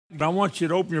I want you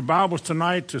to open your Bibles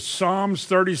tonight to Psalms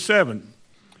 37.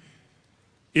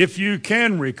 If you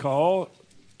can recall,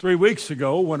 3 weeks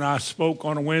ago when I spoke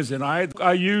on a Wednesday night,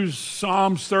 I used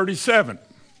Psalms 37.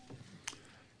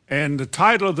 And the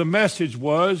title of the message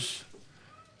was,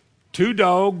 Two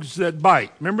Dogs That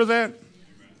Bite. Remember that?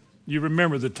 You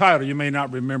remember the title. You may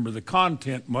not remember the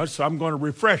content much, so I'm going to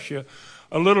refresh you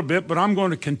a little bit, but I'm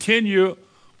going to continue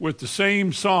with the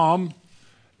same psalm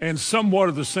and somewhat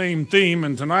of the same theme.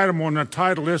 And tonight I'm going to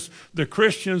title this, The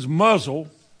Christian's Muzzle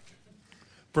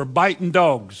for Biting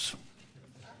Dogs.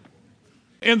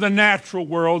 In the natural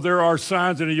world, there are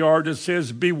signs in the yard that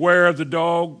says, beware of the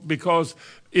dog, because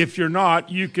if you're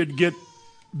not, you could get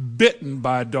bitten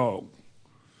by a dog.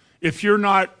 If you're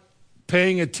not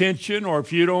paying attention, or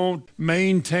if you don't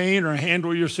maintain or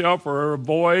handle yourself or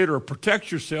avoid or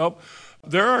protect yourself,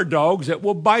 there are dogs that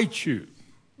will bite you.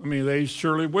 I mean, they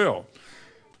surely will.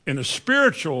 In a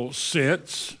spiritual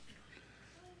sense,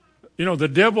 the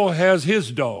devil has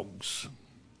his dogs.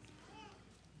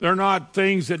 They're not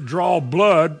things that draw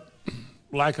blood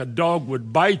like a dog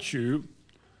would bite you,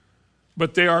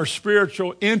 but they are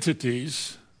spiritual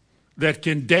entities that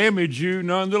can damage you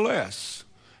nonetheless.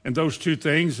 And those two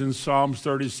things in Psalms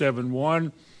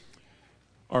 37:1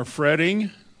 are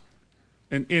fretting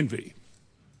and envy.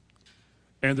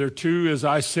 And they're two, as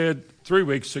I said 3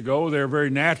 weeks ago, they're very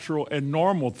natural and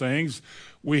normal things.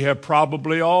 We have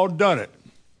probably all done it.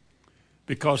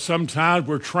 Because sometimes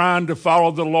we're trying to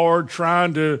follow the Lord,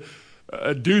 trying to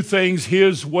do things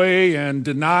His way and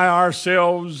deny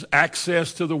ourselves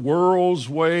access to the world's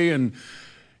way and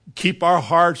keep our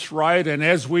hearts right. And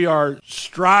as we are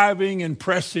striving and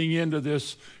pressing into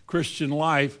this Christian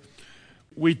life,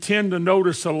 we tend to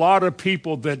notice a lot of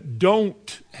people that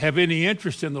don't have any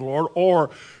interest in the Lord, or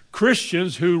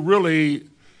Christians who really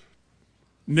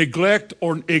neglect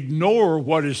or ignore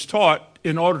what is taught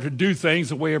in order to do things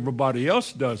the way everybody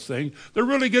else does things. They're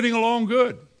really getting along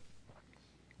good.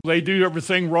 They do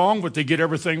everything wrong, but they get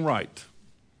everything right.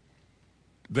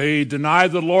 They deny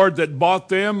the Lord that bought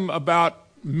them about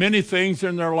many things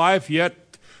in their life, yet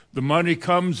the money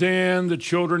comes in, the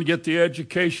children get the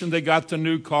education, they got the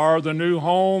new car, the new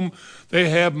home, they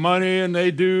have money and they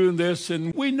do this,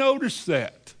 and we notice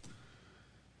that.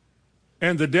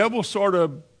 And the devil sort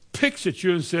of picks at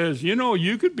you and says,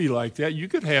 you could be like that, you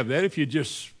could have that if you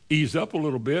just ease up a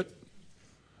little bit.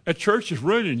 That church is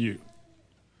ruining you.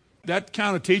 That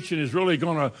kind of teaching is really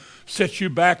going to set you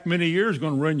back many years,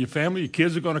 going to ruin your family, your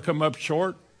kids are going to come up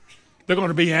short. They're going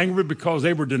to be angry because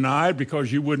they were denied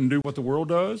because you wouldn't do what the world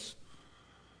does.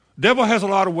 The devil has a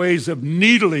lot of ways of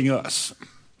needling us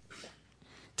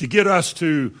to get us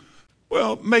to,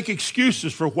 make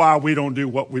excuses for why we don't do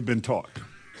what we've been taught.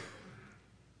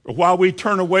 Or why we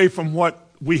turn away from what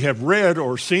we have read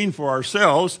or seen for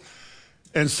ourselves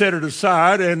and set it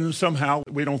aside, and somehow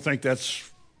we don't think that's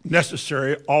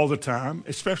necessary all the time,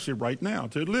 especially right now,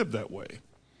 to live that way.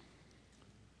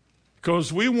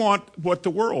 Because we want what the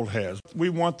world has. We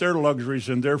want their luxuries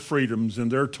and their freedoms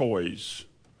and their toys.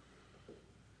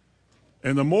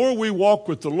 And the more we walk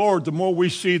with the Lord, the more we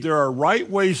see there are right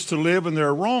ways to live and there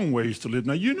are wrong ways to live.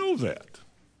 Now, you know that.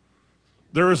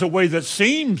 There is a way that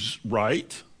seems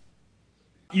right.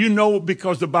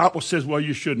 Because the Bible says,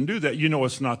 you shouldn't do that.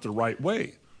 It's not the right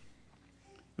way.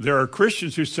 There are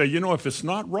Christians who say, if it's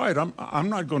not right, I'm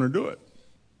not going to do it.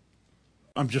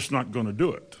 I'm just not going to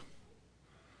do it.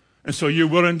 And so you're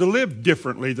willing to live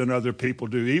differently than other people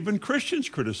do. Even Christians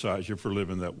criticize you for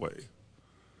living that way.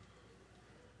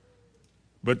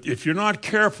 But if you're not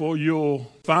careful, you'll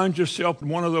find yourself in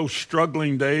one of those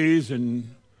struggling days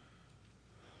and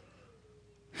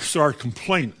start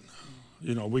complaining.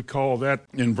 We call that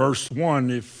in verse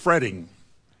 1, fretting.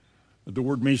 The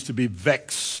word means to be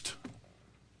vexed,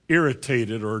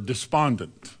 irritated, or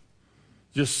despondent.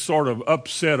 Just sort of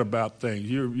upset about things.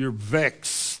 You're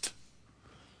vexed.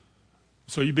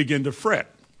 So you begin to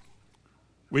fret.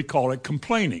 We call it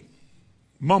complaining,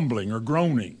 mumbling, or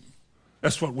groaning.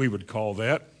 That's what we would call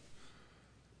that.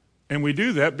 And we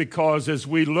do that because as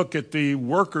we look at the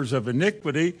workers of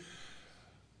iniquity,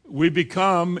 we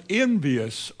become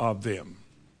envious of them.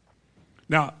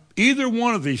 Now, either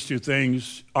one of these two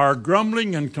things, our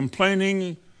grumbling and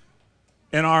complaining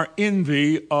and our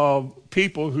envy of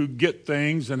people who get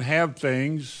things and have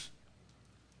things,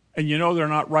 and they're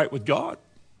not right with God,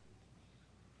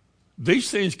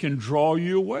 these things can draw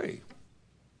you away.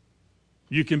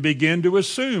 You can begin to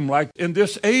assume, like in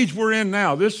this age we're in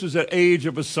now, this is an age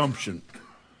of assumption.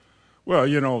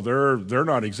 Well, they're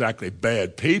not exactly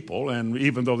bad people, and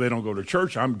even though they don't go to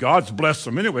church, God's blessed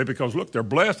them anyway because, look, they're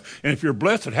blessed, and if you're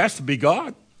blessed, it has to be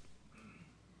God.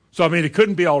 So, it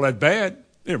couldn't be all that bad.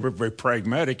 They're very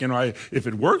pragmatic. If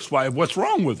it works, what's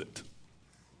wrong with it?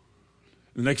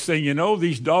 The next thing you know,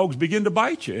 these dogs begin to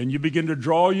bite you, and you begin to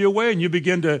draw you away, and you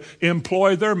begin to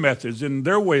employ their methods and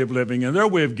their way of living and their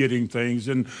way of getting things,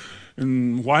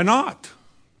 and why not?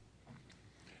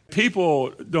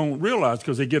 People don't realize,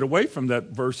 because they get away from that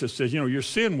verse that says, your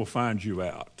sin will find you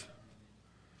out.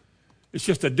 It's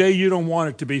just the day you don't want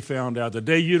it to be found out, the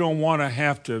day you don't want to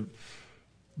have to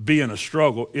be in a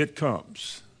struggle, it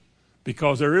comes.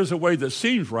 Because there is a way that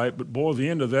seems right, but boy, the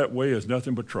end of that way is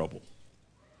nothing but trouble.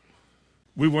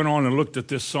 We went on and looked at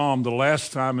this psalm the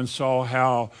last time and saw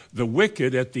how the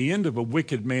wicked, at the end of a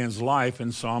wicked man's life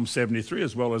in Psalm 73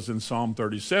 as well as in Psalm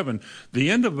 37,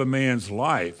 the end of a man's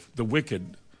life, the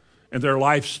wicked, and their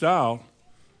lifestyle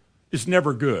is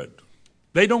never good.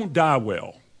 They don't die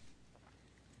well.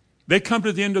 They come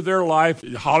to the end of their life.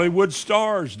 Hollywood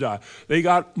stars die. They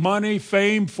got money,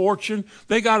 fame, fortune.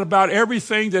 They got about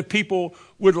everything that people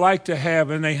would like to have,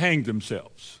 and they hang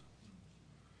themselves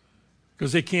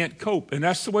because they can't cope. And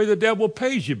that's the way the devil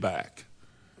pays you back.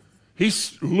 He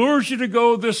lures you to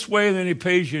go this way, and then he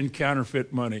pays you in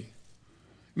counterfeit money.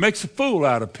 Makes a fool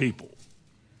out of people.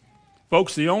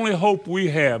 Folks, the only hope we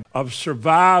have of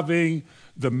surviving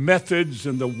the methods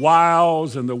and the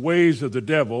wiles and the ways of the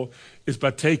devil is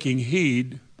by taking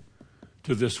heed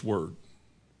to this word.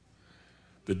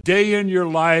 The day in your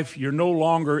life you're no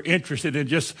longer interested in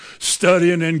just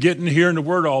studying and getting here in the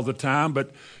word all the time,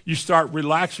 but you start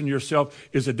relaxing yourself,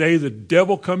 is the day the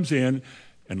devil comes in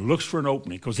and looks for an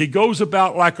opening. Because he goes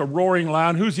about like a roaring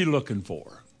lion. Who's he looking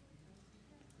for?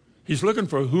 He's looking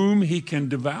for whom he can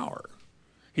devour.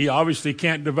 He obviously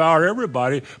can't devour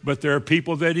everybody, but there are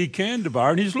people that he can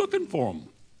devour, and he's looking for them.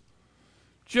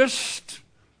 Just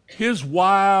his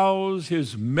wiles,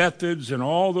 his methods, and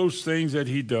all those things that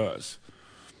he does.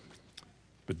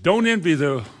 But don't envy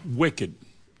the wicked.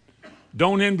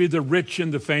 Don't envy the rich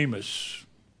and the famous.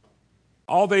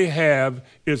 All they have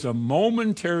is a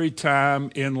momentary time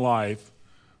in life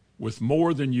with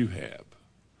more than you have.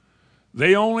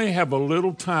 They only have a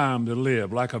little time to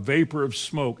live, like a vapor of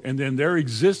smoke, and then their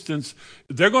existence,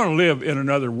 they're going to live in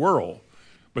another world,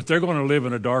 but they're going to live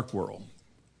in a dark world.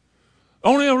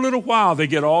 Only a little while they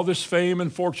get all this fame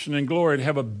and fortune and glory and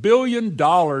have $1 billion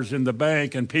in the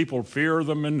bank, and people fear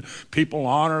them and people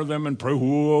honor them and pray,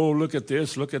 whoa, look at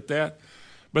this, look at that.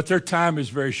 But their time is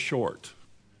very short.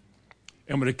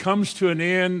 And when it comes to an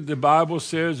end, the Bible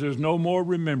says there's no more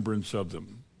remembrance of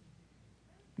them.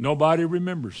 Nobody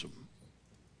remembers them.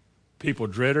 People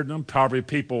dreaded them. Probably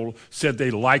people said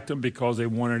they liked them because they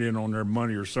wanted in on their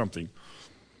money or something.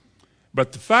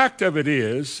 But the fact of it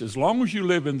is, as long as you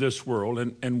live in this world,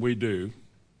 and we do,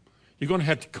 you're going to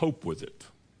have to cope with it.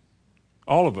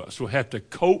 All of us will have to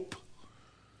cope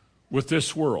with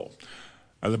this world.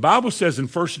 Now, the Bible says in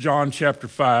 1 John chapter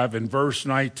 5 and verse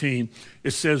 19,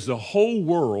 it says, the whole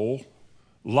world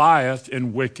lieth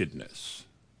in wickedness.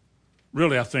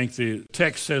 Really, I think the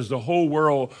text says the whole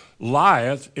world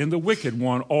lieth in the wicked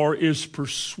one, or is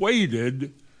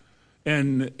persuaded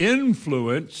and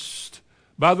influenced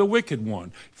by the wicked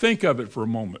one. Think of it for a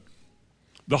moment.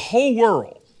 The whole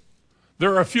world.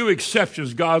 There are a few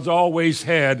exceptions. God's always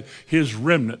had his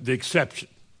remnant, the exception.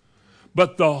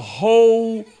 But the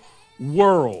whole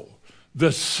world,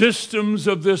 the systems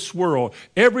of this world,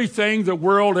 everything the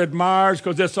world admires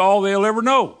because that's all they'll ever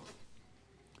know.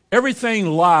 Everything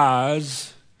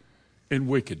lies in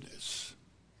wickedness.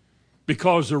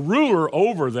 Because the ruler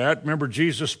over that, remember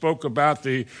Jesus spoke about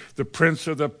the prince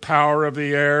of the power of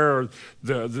the air, or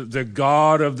the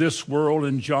God of this world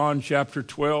in John chapter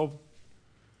 12.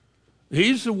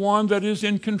 He's the one that is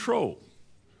in control.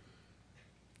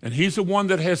 And he's the one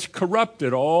that has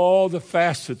corrupted all the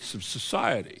facets of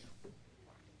society.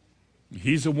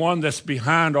 He's the one that's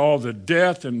behind all the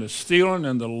death and the stealing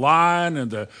and the lying and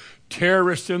the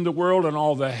terrorists in the world and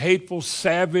all the hateful,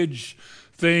 savage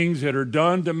things that are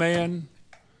done to man.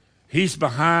 He's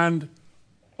behind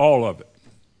all of it.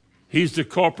 He's the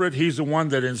culprit. He's the one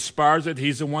that inspires it.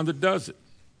 He's the one that does it.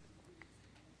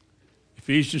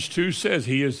 Ephesians 2 says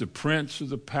he is the prince of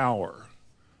the power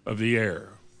of the air,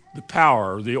 the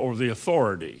power or the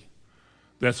authority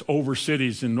that's over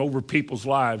cities and over people's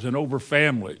lives and over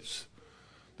families.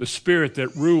 The spirit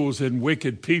that rules in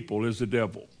wicked people is the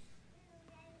devil.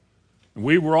 And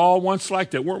we were all once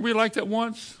like that. Weren't we like that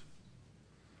once?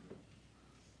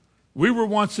 We were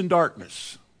once in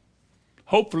darkness.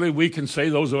 Hopefully we can say,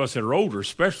 those of us that are older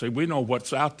especially, we know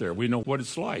what's out there. We know what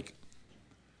it's like.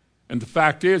 And the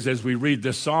fact is, as we read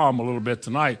this psalm a little bit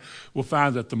tonight, we'll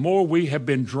find that the more we have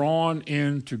been drawn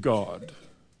into God,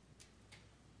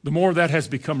 the more that has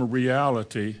become a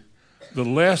reality, the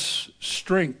less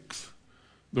strength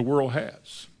the world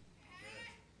has.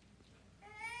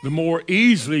 The more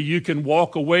easily you can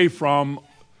walk away from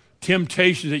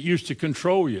temptations that used to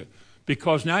control you,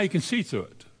 because now you can see through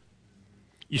it.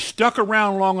 You stuck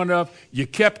around long enough, you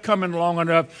kept coming long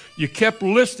enough, you kept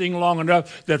listening long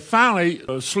enough that finally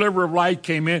a sliver of light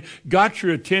came in, got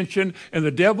your attention, and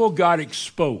the devil got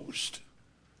exposed.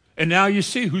 And now you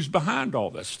see who's behind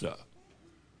all that stuff.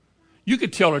 You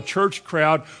could tell a church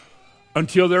crowd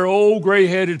until they're old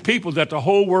gray-headed people that the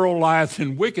whole world lieth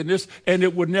in wickedness, and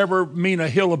it would never mean a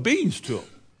hill of beans to them.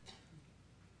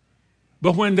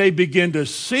 But when they begin to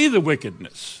see the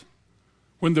wickedness,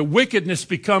 when the wickedness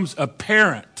becomes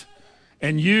apparent,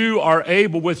 and you are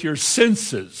able with your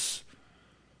senses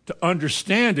to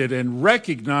understand it and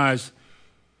recognize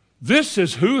this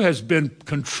is who has been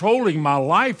controlling my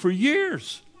life for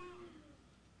years.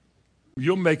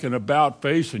 You'll make an about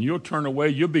face and you'll turn away.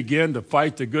 You'll begin to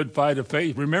fight the good fight of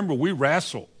faith. Remember, we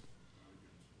wrestle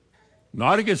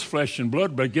not against flesh and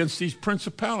blood, but against these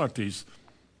principalities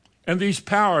and these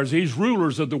powers, these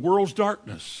rulers of the world's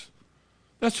darkness.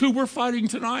 That's who we're fighting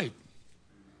tonight.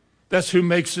 That's who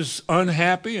makes us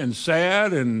unhappy and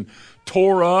sad and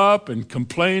tore up and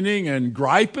complaining and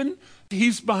griping.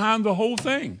 He's behind the whole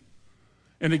thing.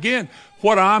 And again,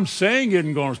 what I'm saying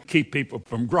isn't going to keep people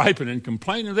from griping and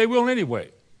complaining. They will anyway,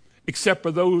 except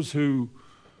for those who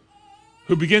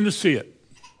begin to see it.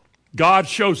 God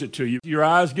shows it to you. Your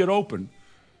eyes get open,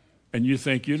 and you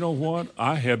think, you know what?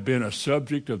 I have been a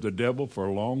subject of the devil for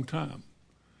a long time.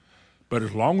 But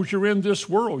as long as you're in this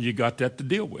world, you got that to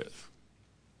deal with.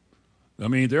 I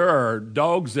mean, there are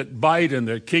dogs that bite in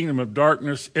the kingdom of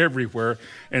darkness everywhere.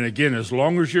 And again, as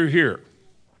long as you're here,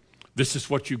 this is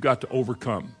what you've got to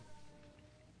overcome.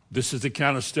 This is the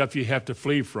kind of stuff you have to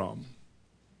flee from.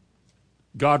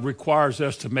 God requires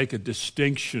us to make a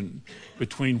distinction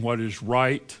between what is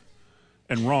right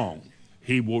and wrong.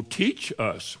 He will teach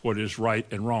us what is right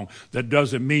and wrong. That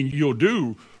doesn't mean you'll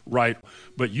do right,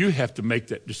 but you have to make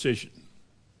that decision.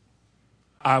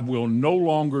 I will no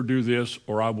longer do this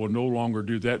or I will no longer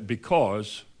do that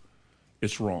because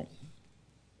it's wrong.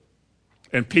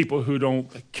 And people who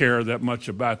don't care that much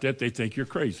about that, they think you're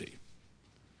crazy.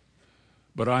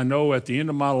 But I know at the end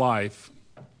of my life,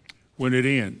 when it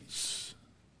ends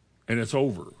and it's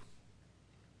over,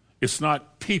 it's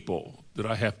not people that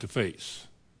I have to face.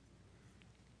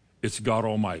 It's God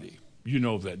Almighty. You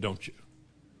know that, don't you?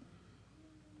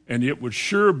 And it would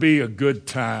sure be a good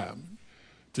time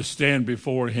to stand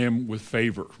before him with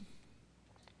favor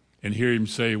and hear him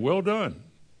say, well done,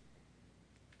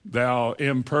 thou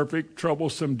imperfect,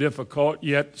 troublesome, difficult,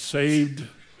 yet saved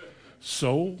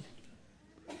soul.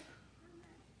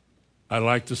 I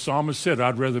like the psalmist said,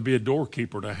 I'd rather be a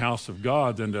doorkeeper in the house of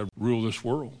God than to rule this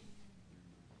world.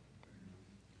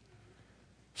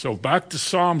 So back to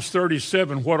Psalms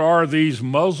 37, what are these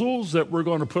muzzles that we're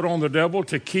going to put on the devil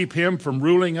to keep him from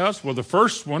ruling us? Well, the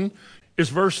first one is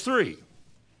verse 3.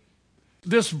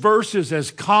 This verse is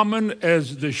as common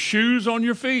as the shoes on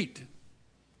your feet.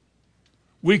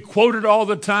 We quote it all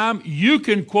the time. You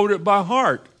can quote it by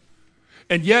heart.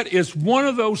 And yet it's one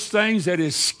of those things that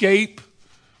escape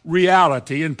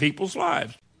reality in people's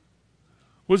lives.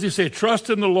 What does he say? Trust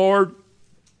in the Lord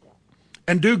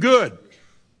and do good.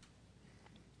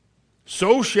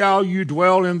 So shall you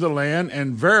dwell in the land,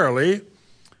 and verily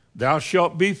thou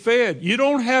shalt be fed. You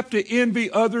don't have to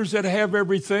envy others that have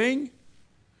everything.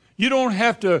 You don't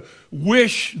have to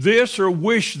wish this or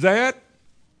wish that.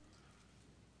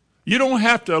 You don't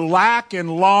have to lack and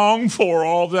long for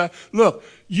all that. Look,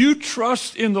 you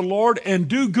trust in the Lord and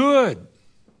do good,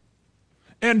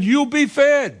 and you'll be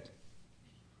fed.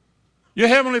 Your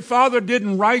Heavenly Father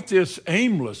didn't write this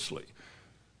aimlessly.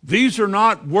 These are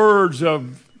not words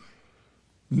of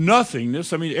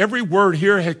nothingness. I mean, every word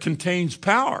here contains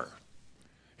power.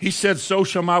 He said, so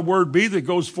shall my word be that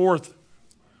goes forth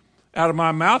out of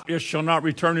my mouth. It shall not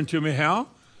return unto me how?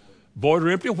 Void or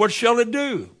empty. What shall it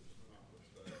do?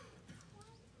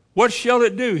 What shall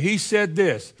it do? He said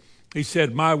this. He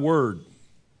said, my word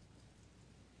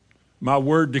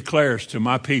declares to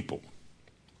my people.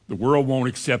 The world won't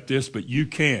accept this, but you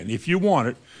can. If you want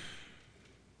it,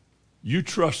 you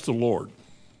trust the Lord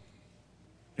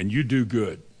and you do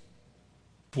good.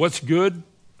 What's good?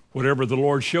 Whatever the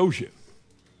Lord shows you.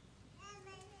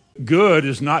 Good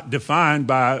is not defined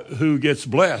by who gets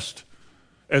blessed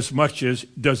as much as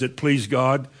does it please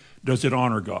God, does it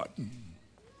honor God.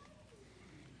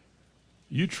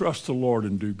 You trust the Lord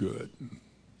and do good,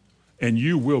 and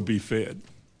you will be fed.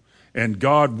 And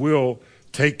God will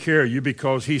take care of you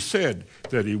because he said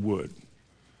that he would.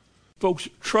 Folks,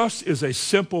 trust is a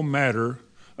simple matter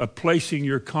of placing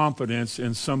your confidence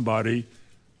in somebody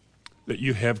that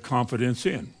you have confidence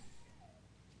in.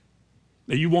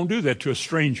 Now, you won't do that to a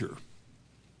stranger.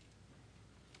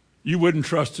 You wouldn't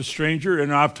trust a stranger,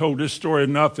 and I've told this story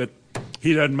enough that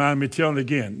he doesn't mind me telling it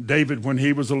again. David, when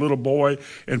he was a little boy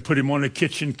and put him on the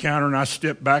kitchen counter, and I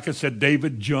stepped back and said,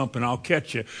 David, jump and I'll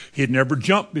catch you. He had never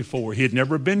jumped before. He had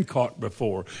never been caught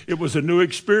before. It was a new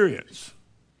experience.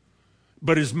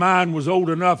 But his mind was old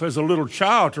enough as a little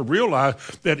child to realize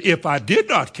that if I did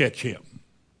not catch him,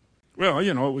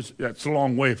 well, that's a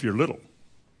long way if you're little.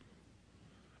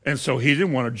 And so he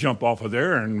didn't want to jump off of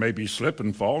there and maybe slip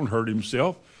and fall and hurt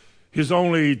himself. His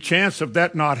only chance of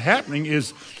that not happening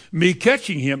is me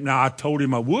catching him. Now, I told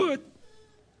him I would,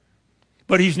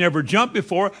 but he's never jumped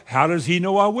before. How does he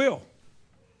know I will?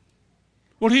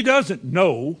 Well, he doesn't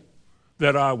know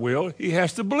that I will. He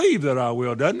has to believe that I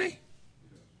will, doesn't he?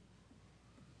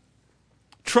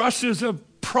 Trust is a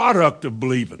product of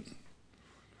believing.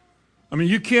 I mean,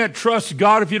 you can't trust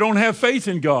God if you don't have faith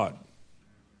in God.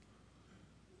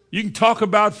 You can talk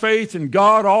about faith and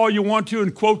God all you want to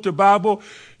and quote the Bible.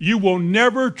 You will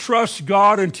never trust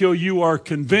God until you are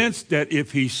convinced that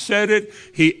if he said it,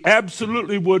 he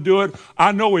absolutely will do it.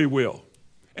 I know he will.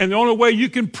 And the only way you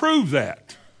can prove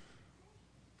that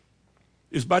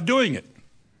is by doing it.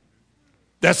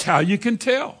 That's how you can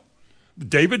tell.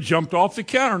 David jumped off the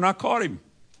counter and I caught him.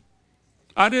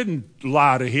 I didn't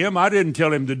lie to him. I didn't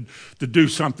tell him to do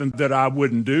something that I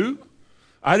wouldn't do.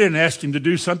 I didn't ask him to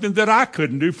do something that I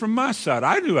couldn't do from my side.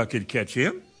 I knew I could catch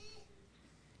him.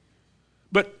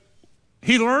 But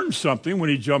he learned something when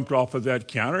he jumped off of that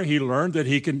counter. He learned that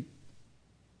he can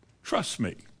trust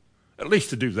me, at least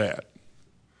to do that.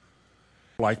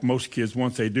 Like most kids,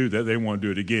 once they do that, they want to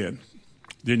do it again.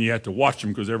 Then you have to watch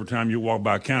them because every time you walk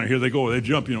by a counter, here they go, they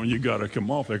jump, and you got to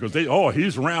come off there because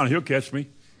he's around, he'll catch me.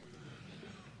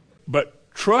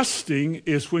 But trusting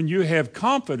is when you have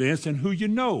confidence in who you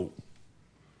know.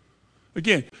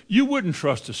 Again, you wouldn't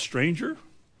trust a stranger.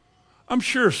 I'm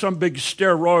sure some big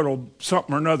steroidal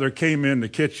something or another came in the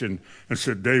kitchen and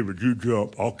said, David, you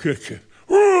jump, I'll catch you.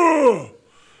 Whoa!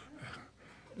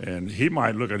 And he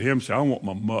might look at him and say, I want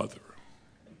my mother.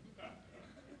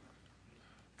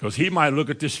 Because he might look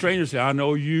at this stranger and say, I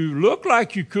know you look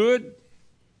like you could.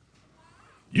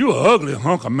 You're an ugly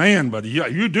hunk of man, but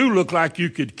you do look like you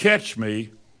could catch me.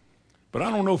 But I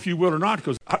don't know if you will or not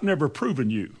because I've never proven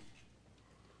you.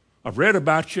 I've read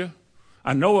about you.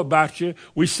 I know about you.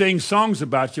 We sing songs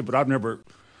about you, but I've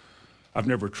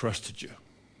never trusted you.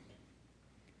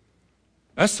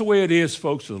 That's the way it is,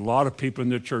 folks, with a lot of people in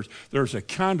the church. There's a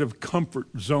kind of comfort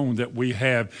zone that we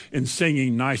have in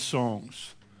singing nice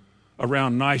songs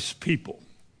around nice people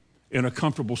in a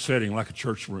comfortable setting like a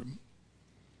church room.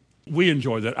 We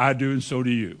enjoy that. I do, and so do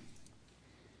you.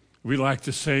 We like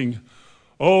to sing,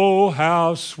 oh,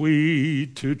 how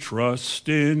sweet to trust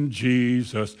in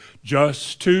Jesus,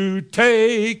 just to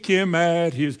take him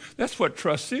at his... That's what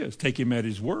trust is, take him at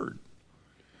his word.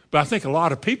 But I think a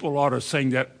lot of people ought to sing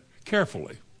that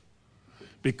carefully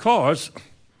because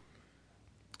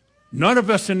none of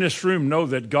us in this room know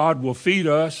that God will feed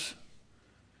us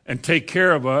and take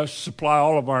care of us, supply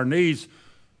all of our needs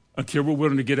until we're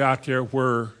willing to get out there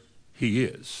where he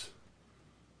is.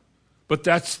 But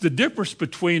that's the difference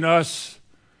between us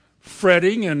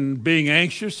fretting and being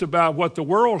anxious about what the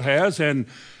world has and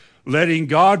letting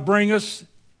God bring us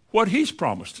what he's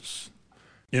promised us.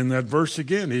 In that verse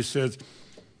again, he says,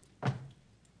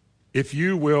 if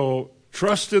you will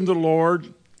trust in the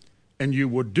Lord and you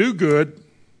will do good,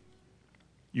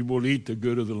 you will eat the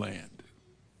good of the land.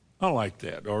 I like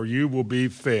that. Or you will be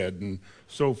fed and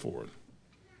so forth.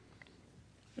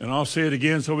 And I'll say it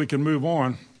again so we can move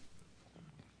on.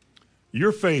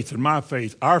 Your faith and my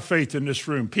faith, our faith in this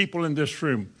room, people in this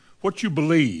room, what you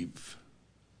believe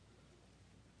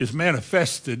is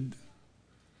manifested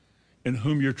in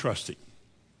whom you're trusting.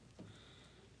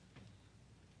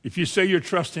 If you say you're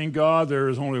trusting God, there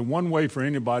is only one way for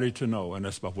anybody to know, and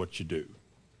that's by what you do.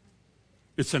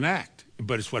 It's an act,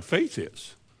 but it's what faith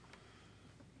is.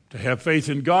 To have faith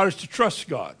in God is to trust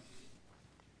God.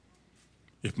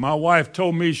 If my wife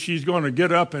told me she's going to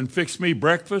get up and fix me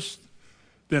breakfast,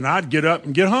 then I'd get up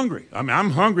and get hungry. I mean,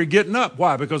 I'm hungry getting up.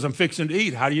 Why? Because I'm fixing to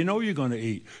eat. How do you know you're going to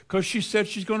eat? Because she said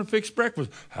she's going to fix breakfast.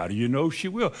 How do you know she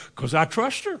will? Because I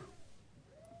trust her.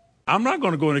 I'm not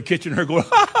going to go in the kitchen and her go,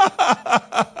 ha, ha, ha,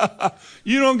 ha, ha.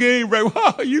 You don't get any breakfast.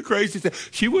 Oh, you crazy.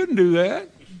 She wouldn't do that.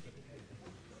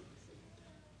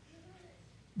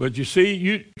 But you see,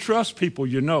 you trust people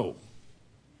you know.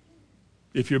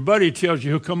 If your buddy tells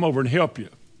you he'll come over and help you,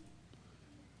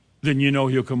 then you know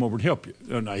he'll come over and help you.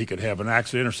 Now, he could have an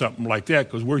accident or something like that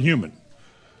because we're human.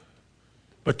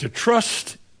 But to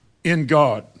trust in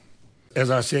God as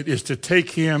I said, is to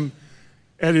take him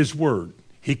at his word.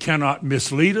 He cannot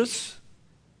mislead us.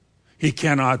 He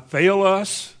cannot fail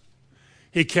us.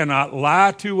 He cannot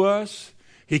lie to us.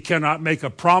 He cannot make a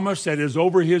promise that is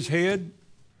over his head.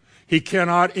 He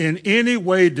cannot in any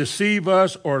way deceive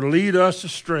us or lead us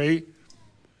astray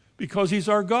because he's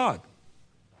our God.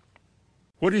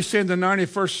 What did he say in the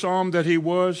 91st Psalm that he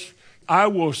was? I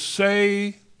will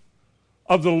say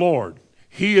of the Lord,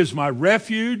 he is my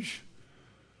refuge,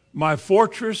 my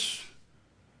fortress,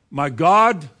 my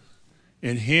God,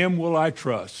 in him will I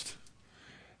trust.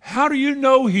 How do you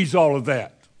know he's all of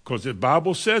that? Because the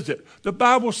Bible says it. The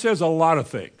Bible says a lot of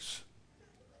things.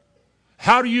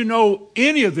 How do you know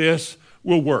any of this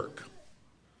will work?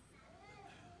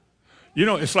 You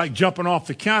know, it's like jumping off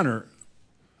the counter.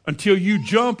 Until you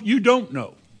jump, you don't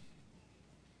know.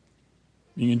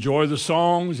 You enjoy the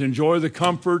songs, enjoy the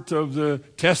comfort of the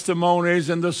testimonies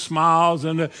and the smiles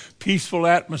and the peaceful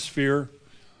atmosphere.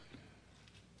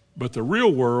 But the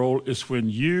real world is when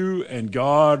you and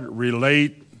God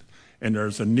relate and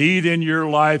there's a need in your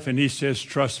life and he says,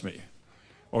 trust me.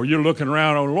 Or you're looking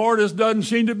around, oh, Lord, this doesn't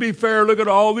seem to be fair. Look at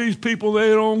all these people, they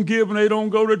don't give and they don't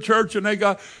go to church and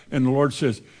and the Lord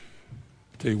says,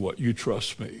 tell you what, you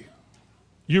trust me.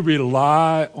 You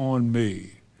rely on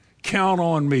me. Count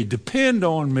on me. Depend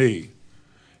on me.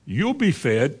 You'll be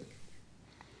fed.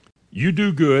 You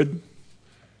do good,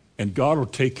 and God will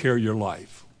take care of your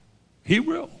life. He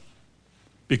will,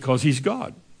 because he's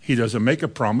God. He doesn't make a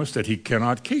promise that he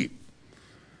cannot keep.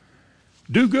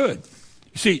 Do good.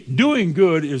 You see, doing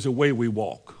good is the way we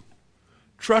walk.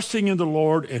 Trusting in the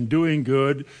Lord and doing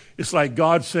good, it's like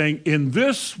God saying, in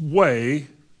this way,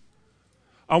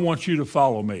 I want you to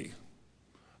follow me.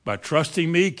 By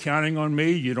trusting me, counting on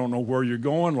me, you don't know where you're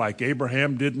going, like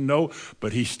Abraham didn't know,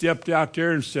 but he stepped out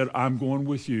there and said, I'm going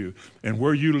with you. And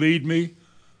where you lead me,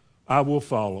 I will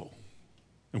follow.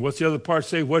 And what's the other part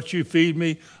say? What you feed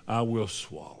me, I will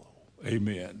swallow.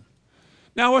 Amen.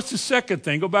 Now, what's the second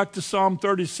thing? Go back to Psalm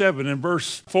 37 in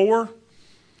verse 4.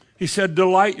 He said,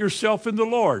 delight yourself in the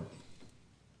Lord.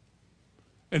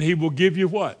 And he will give you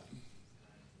what?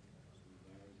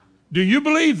 Do you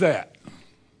believe that?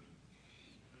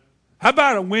 How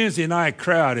about a Wednesday night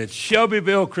crowd at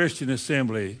Shelbyville Christian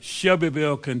Assembly,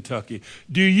 Shelbyville, Kentucky?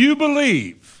 Do you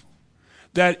believe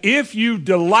that if you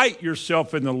delight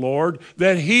yourself in the Lord,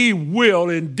 that he will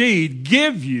indeed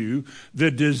give you the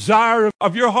desire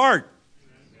of your heart?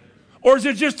 Or is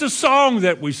it just a song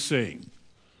that we sing?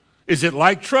 Is it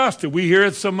like trust? Do we hear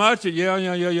it so much?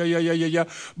 Yeah.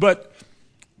 But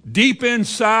deep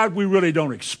inside, we really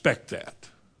don't expect that.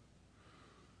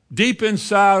 Deep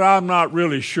inside, I'm not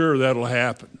really sure that'll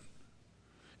happen.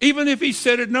 Even if he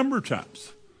said it a number of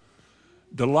times.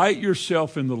 Delight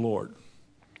yourself in the Lord.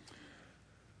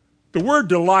 The word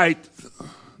delight,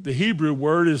 the Hebrew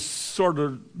word, is sort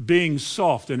of being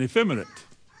soft and effeminate.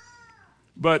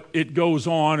 But it goes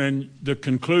on, and the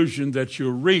conclusion that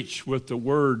you'll reach with the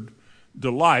word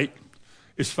delight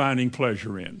is finding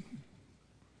pleasure in.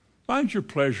 Find your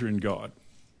pleasure in God.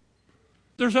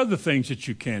 There's other things that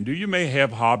you can do. You may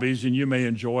have hobbies and you may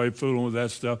enjoy fooling with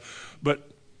that stuff, but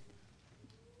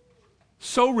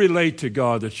so relate to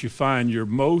God that you find your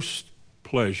most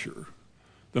pleasure,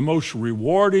 the most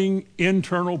rewarding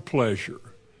internal pleasure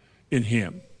in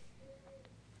him,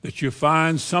 that you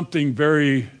find something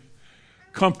very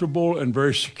comfortable and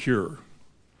very secure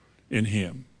in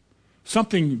him,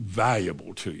 something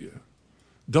valuable to you.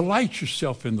 Delight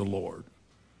yourself in the Lord.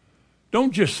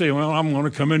 Don't just say, well, I'm going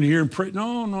to come in here and pray.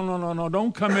 No.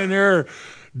 Don't come in there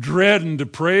dreading to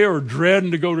pray or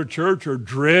dreading to go to church or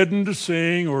dreading to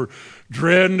sing or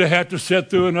dreading to have to sit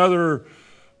through another,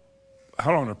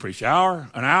 how long to preach? An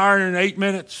hour and 8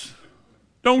 minutes?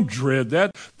 Don't dread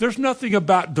that. There's nothing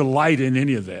about delight in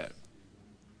any of that.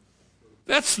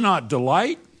 That's not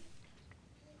delight.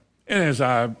 And as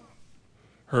I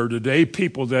heard today,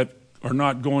 people that are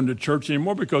not going to church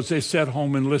anymore because they sat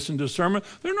home and listened to sermon,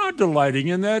 they're not delighting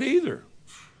in that either.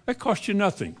 That costs you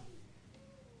nothing.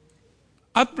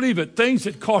 I believe that things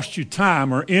that cost you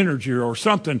time or energy or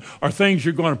something are things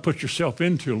you're going to put yourself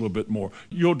into a little bit more.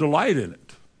 You'll delight in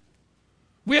it.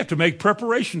 We have to make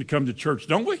preparation to come to church,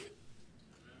 don't we?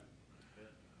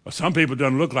 Well, some people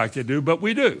don't look like they do, but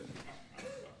we do.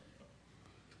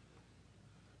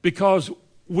 Because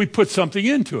we put something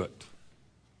into it.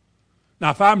 Now,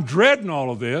 if I'm dreading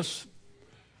all of this,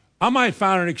 I might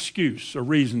find an excuse, a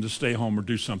reason to stay home or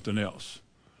do something else.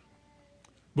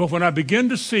 But when I begin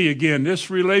to see, again,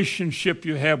 this relationship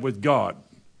you have with God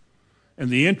and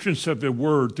the entrance of the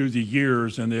Word through the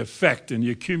years and the effect and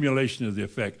the accumulation of the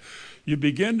effect, you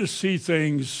begin to see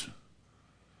things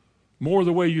more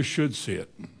the way you should see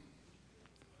it.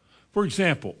 For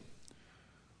example,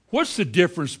 what's the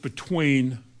difference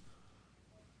between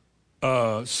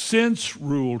a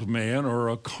sense-ruled man or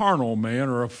a carnal man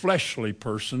or a fleshly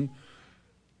person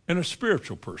and a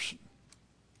spiritual person?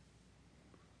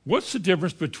 What's the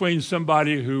difference between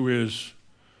somebody who is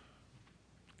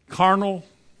carnal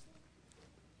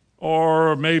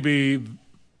or maybe,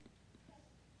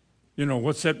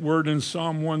 what's that word in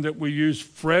Psalm 1 that we use,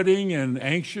 fretting and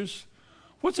anxious?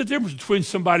 What's the difference between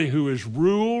somebody who is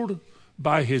ruled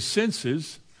by his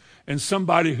senses and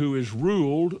somebody who is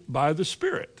ruled by the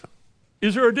Spirit?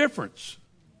 Is there a difference?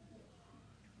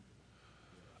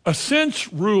 A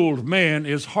sense-ruled man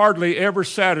is hardly ever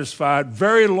satisfied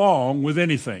very long with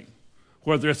anything,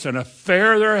 whether it's an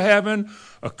affair they're having,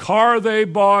 a car they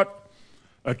bought,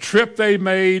 a trip they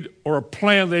made, or a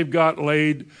plan they've got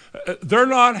laid. They're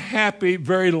not happy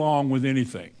very long with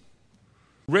anything.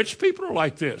 Rich people are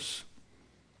like this.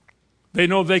 They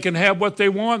know they can have what they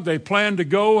want. They plan to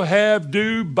go, have,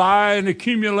 do, buy, and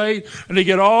accumulate, and they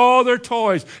get all their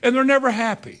toys, and they're never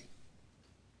happy.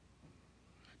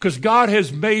 Because God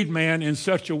has made man in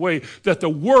such a way that the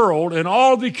world and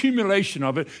all the accumulation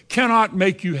of it cannot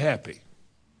make you happy.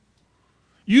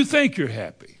 You think you're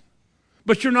happy,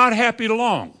 but you're not happy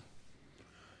long.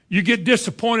 You get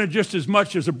disappointed just as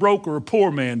much as a broke or a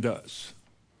poor man does.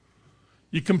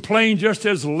 You complain just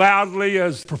as loudly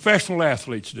as professional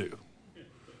athletes do.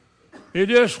 You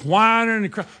just whine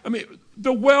and cry. I mean,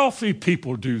 the wealthy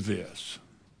people do this.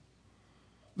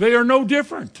 They are no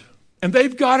different, and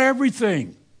they've got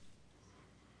everything.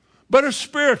 But a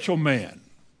spiritual man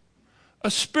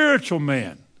is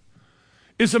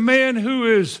a man who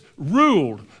is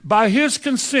ruled by his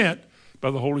consent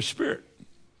by the Holy Spirit.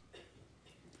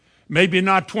 Maybe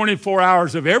not 24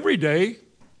 hours of every day,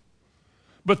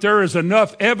 but there is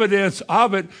enough evidence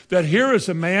of it that here is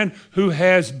a man who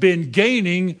has been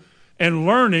gaining and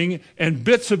learning and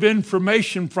bits of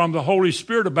information from the Holy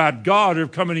Spirit about God are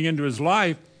coming into his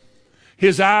life.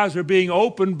 His eyes are being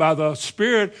opened by the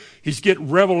Spirit. He's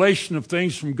getting revelation of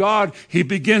things from God. He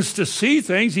begins to see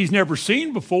things he's never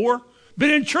seen before. Been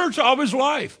in church all his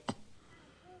life.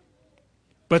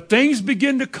 But things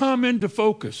begin to come into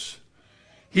focus.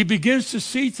 He begins to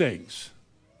see things.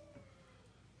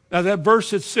 Now that verse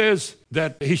that says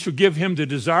that he shall give him the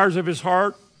desires of his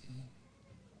heart.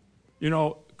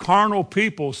 Carnal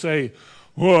people say,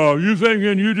 well, you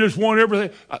thinking you just want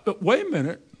everything. Wait a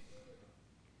minute.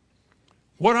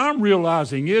 What I'm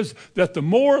realizing is that the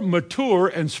more mature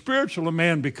and spiritual a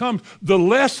man becomes, the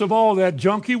less of all that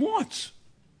junk he wants.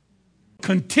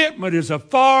 Contentment is a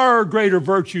far greater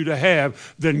virtue to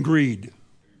have than greed.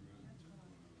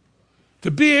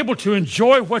 To be able to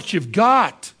enjoy what you've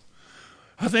got.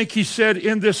 I think he said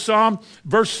in this psalm,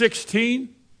 verse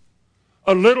 16,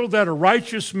 a little that a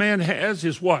righteous man has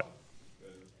is what?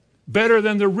 Better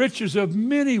than the riches of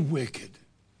many wicked.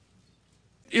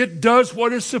 It does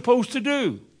what it's supposed to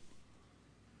do.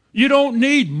 You don't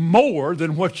need more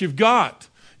than what you've got.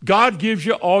 God gives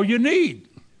you all you need.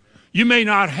 You may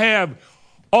not have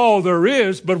all there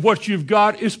is, but what you've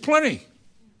got is plenty.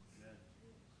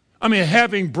 I mean,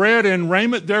 having bread and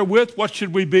raiment therewith, what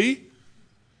should we be?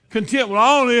 Content. Well,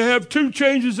 I only have 2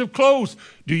 changes of clothes.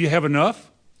 Do you have enough?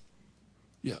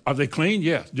 Yeah. Are they clean?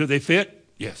 Yes. Do they fit?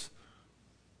 Yes.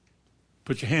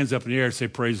 Put your hands up in the air and say,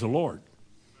 praise the Lord.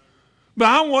 But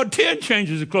I want 10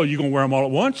 changes of clothes. You going to wear them all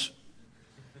at once?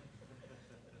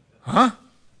 Huh?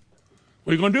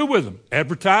 What are you going to do with them?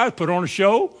 Advertise? Put on a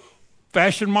show?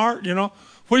 Fashion mart? What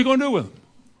are you going to do with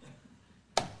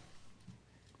them?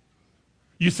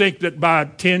 You think that by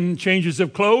 10 changes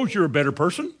of clothes, you're a better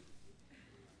person?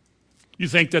 You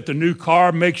think that the new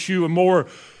car makes you a more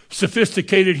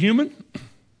sophisticated human?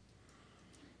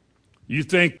 You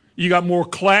think you got more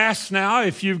class now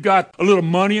if you've got a little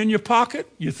money in your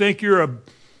pocket? You think you're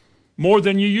more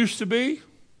than you used to be?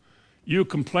 You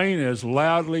complain as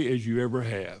loudly as you ever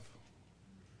have.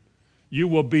 You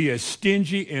will be as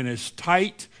stingy and as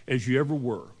tight as you ever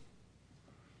were.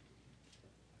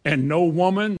 And no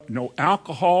woman, no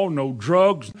alcohol, no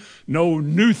drugs, no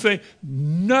new thing,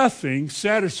 nothing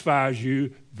satisfies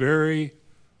you very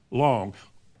long.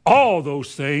 All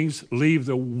those things leave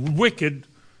the wicked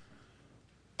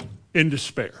in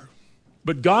despair.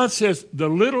 But God says, the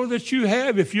little that you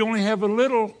have, if you only have a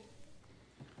little,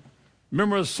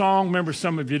 remember the song, remember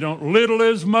some of you don't, little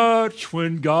is much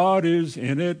when God is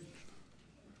in it.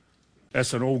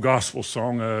 That's an old gospel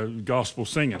song, gospel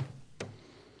singing.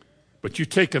 But you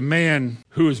take a man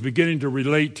who is beginning to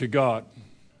relate to God.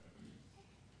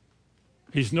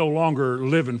 He's no longer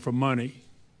living for money.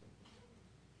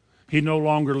 He no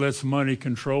longer lets money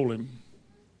control him.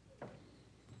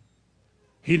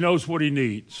 He knows what he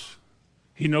needs.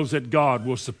 He knows that God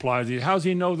will supply these. How does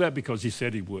he know that? Because he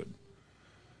said he would.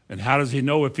 And how does he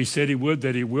know if he said he would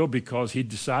that he will? Because he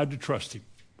decided to trust him.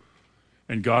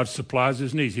 And God supplies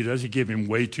his needs. He doesn't give him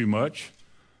way too much,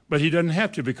 but he doesn't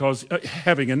have to, because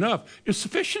having enough is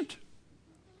sufficient.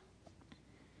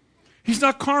 He's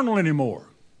not carnal anymore.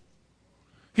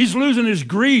 He's losing his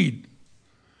greed.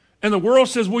 And the world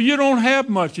says, well, you don't have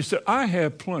much. He said, I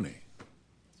have plenty.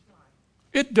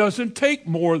 It doesn't take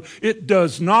more. It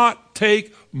does not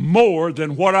take more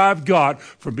than what I've got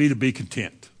for me to be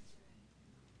content.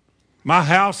 My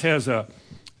house has a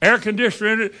air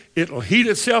conditioner in it. It'll heat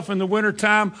itself in the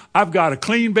wintertime. I've got a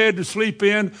clean bed to sleep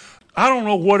in. I don't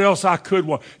know what else I could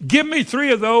want. Give me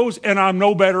 3 of those and I'm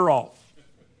no better off.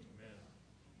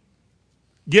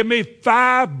 Give me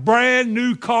 5 brand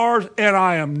new cars and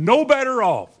I am no better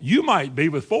off. You might be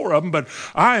with 4 of them, but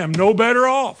I am no better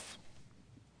off.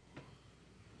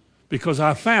 Because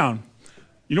I found,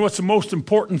 you know what's the most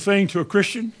important thing to a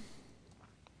Christian?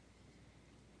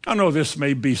 I know this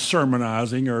may be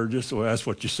sermonizing or just, well, that's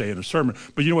what you say in a sermon.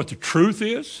 But you know what the truth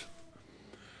is?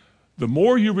 The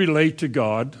more you relate to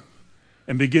God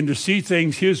and begin to see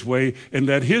things his way and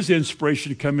let his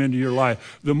inspiration come into your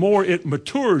life, the more it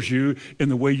matures you in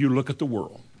the way you look at the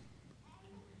world.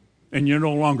 And you're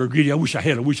no longer greedy. I wish I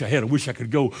had, I wish I had, I wish I could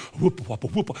go. Whoop, whoop,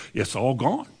 whoop. It's all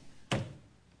gone.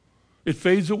 It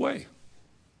fades away.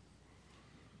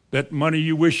 That money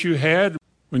you wish you had,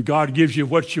 when God gives you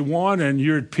what you want and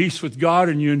you're at peace with God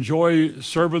and you enjoy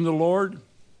serving the Lord,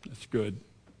 that's good.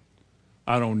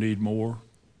 I don't need more.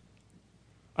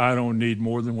 I don't need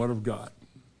more than what I've got.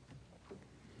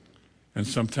 And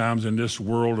sometimes in this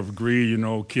world of greed, you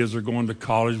know, kids are going to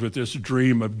college with this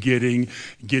dream of getting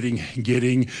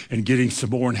some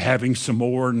more and having some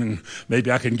more. And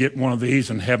maybe I can get one of these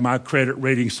and have my credit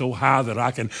rating so high that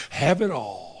I can have it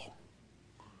all.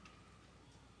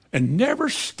 And never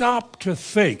stop to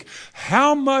think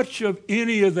how much of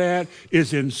any of that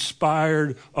is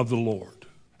inspired of the Lord.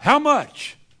 How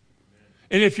much?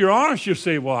 And if you're honest, you'll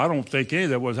say, well, I don't think any of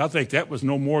that was. I think that was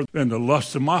no more than the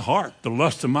lust of my heart, the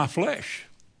lust of my flesh.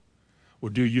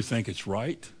 Well, do you think it's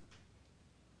right?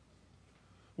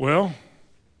 Well,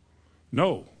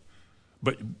 no.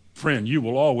 But, friend, you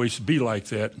will always be like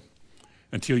that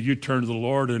until you turn to the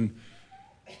Lord and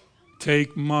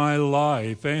take my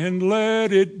life and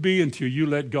let it be, until you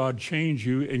let God change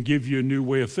you and give you a new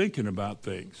way of thinking about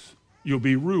things. You'll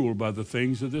be ruled by the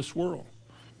things of this world.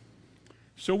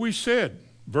 So we said,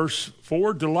 verse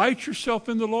 4, delight yourself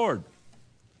in the Lord.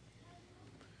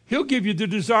 He'll give you the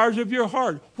desires of your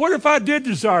heart. What if I did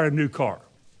desire a new car?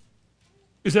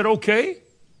 Is that okay?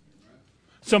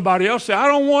 Somebody else say, I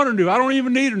don't want a new, I don't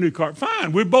even need a new car.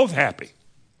 Fine, we're both happy.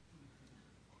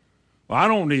 Well, I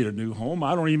don't need a new home.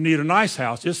 I don't even need a nice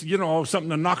house. Just, you know, something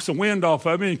that knocks the wind off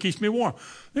of me and keeps me warm.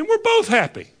 Then we're both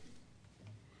happy.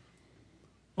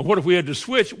 Well, what if we had to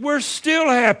switch? We're still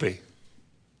happy.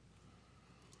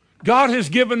 God has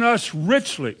given us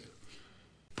richly.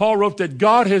 Paul wrote that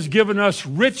God has given us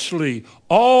richly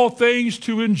all things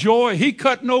to enjoy. He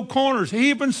cut no corners. He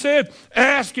even said,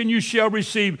 ask and you shall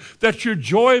receive, that your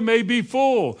joy may be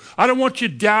full. I don't want you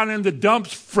down in the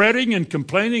dumps fretting and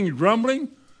complaining and grumbling.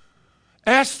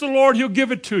 Ask the Lord, he'll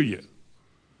give it to you.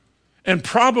 And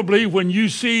probably when you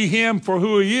see him for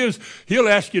who he is, he'll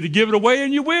ask you to give it away,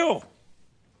 and you will.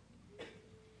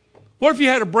 What if you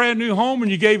had a brand new home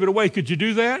and you gave it away? Could you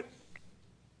do that?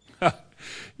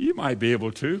 You might be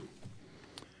able to.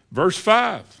 Verse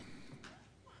 5.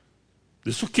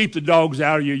 This will keep the dogs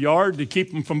out of your yard to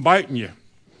keep them from biting you.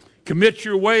 Commit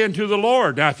your way unto the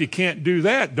Lord. Now, if you can't do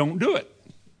that, don't do it.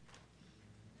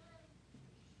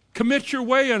 Commit your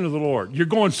way unto the Lord. You're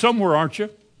going somewhere, aren't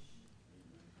you?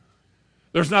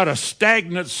 There's not a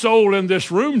stagnant soul in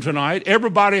this room tonight.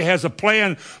 Everybody has a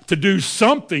plan to do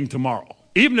something tomorrow,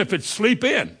 even if it's sleep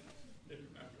in.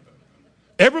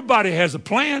 Everybody has a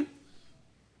plan.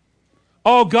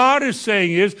 All God is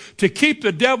saying is to keep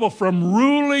the devil from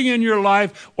ruling in your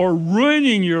life or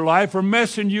ruining your life or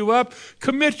messing you up.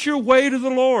 Commit your way to the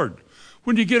Lord.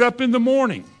 When you get up in the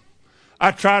morning,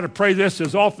 I try to pray this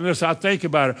as often as I think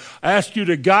about it. I ask you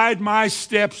to guide my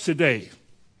steps today.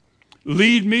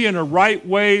 Lead me in a right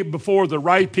way before the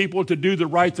right people to do the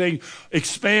right thing.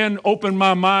 Expand, open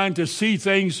my mind to see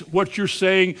things, what you're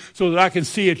saying, so that I can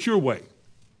see it your way.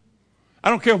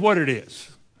 I don't care what it is.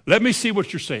 Let me see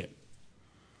what you're saying.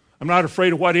 I'm not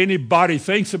afraid of what anybody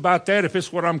thinks about that. If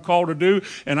it's what I'm called to do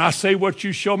and I say what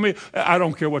you show me, I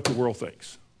don't care what the world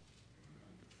thinks.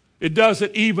 It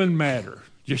doesn't even matter.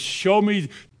 Just show me,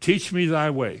 teach me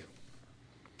thy way.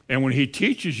 And when he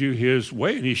teaches you his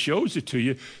way and he shows it to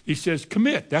you, he says,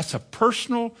 commit. That's a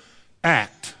personal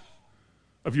act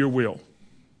of your will.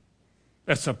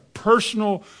 That's a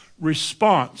personal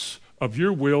response of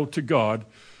your will to God,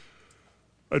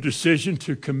 a decision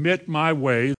to commit my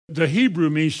way. The Hebrew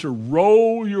means to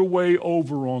roll your way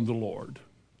over on the Lord.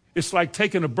 It's like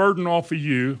taking a burden off of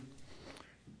you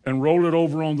and roll it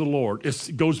over on the Lord.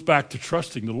 It goes back to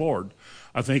trusting the Lord.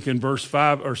 I think in verse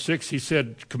 5 or 6, he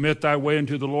said, commit thy way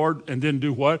unto the Lord, and then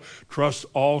do what? Trust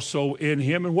also in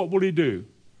him. And what will he do?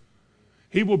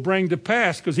 He will bring to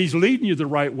pass, because he's leading you the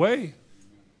right way.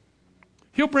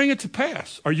 He'll bring it to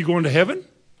pass. Are you going to heaven?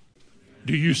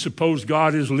 Do you suppose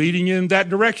God is leading you in that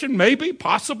direction? Maybe,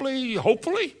 possibly,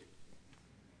 hopefully,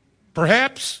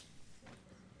 perhaps,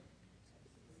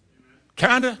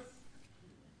 kind of,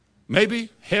 maybe,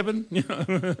 heaven.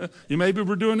 Maybe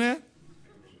we're doing that.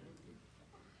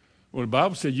 Well, the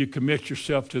Bible said you commit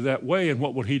yourself to that way, and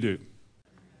what will he do?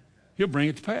 He'll bring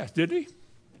it to pass, did he?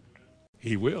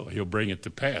 He will. He'll bring it to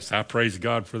pass. I praise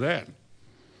God for that.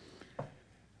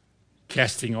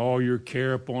 Casting all your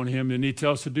care upon him. Didn't he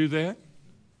tell us to do that?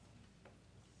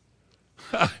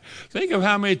 Think of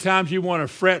how many times you want to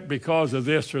fret because of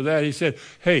this or that. He said,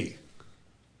 hey,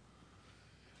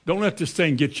 don't let this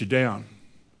thing get you down.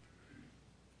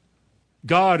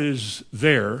 God is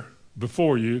there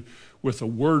before you with a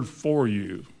word for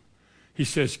you. He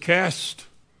says, cast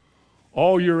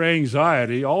all your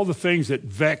anxiety, all the things that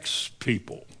vex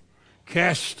people.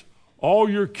 Cast all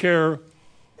your care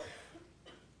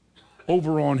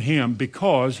over on him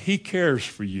because he cares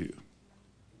for you.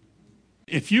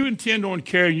 If you intend on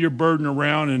carrying your burden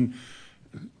around and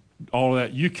all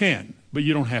that, you can, but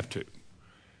you don't have to.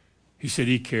 He said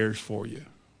he cares for you.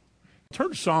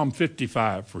 Turn to Psalm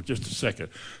 55 for just a second.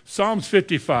 Psalms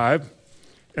 55,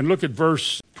 and look at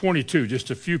verse 22,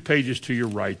 just a few pages to your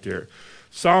right there.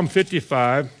 Psalm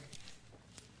 55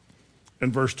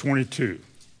 and verse 22.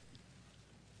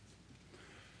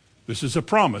 This is a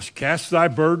promise. Cast thy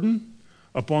burden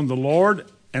upon the Lord,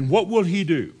 and what will he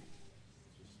do?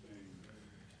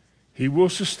 He will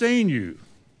sustain you.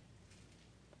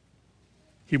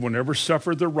 He will never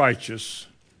suffer the righteous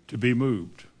to be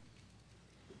moved.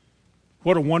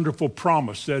 What a wonderful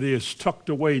promise that is, tucked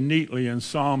away neatly in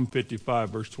Psalm 55,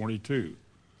 verse 22.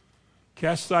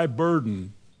 Cast thy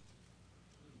burden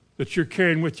that you're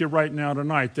carrying with you right now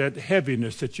tonight, that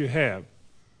heaviness that you have.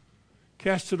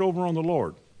 Cast it over on the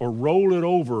Lord, or roll it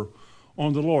over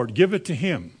on the Lord. Give it to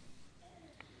him.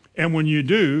 And when you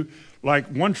do, like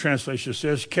one translation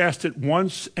says, cast it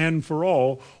once and for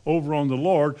all over on the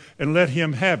Lord and let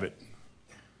him have it.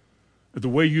 The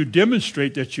way you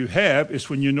demonstrate that you have is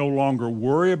when you no longer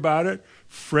worry about it,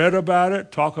 fret about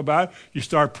it, talk about it. You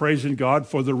start praising God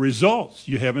for the results.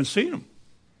 You haven't seen them.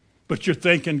 But you're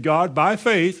thanking God by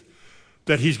faith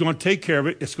that he's going to take care of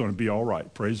it. It's going to be all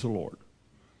right. Praise the Lord.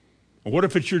 Well, what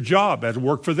if it's your job? That'll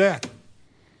work for that.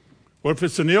 What if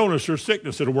it's an illness or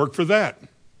sickness? It'll work for that.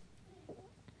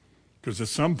 Because at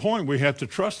some point we have to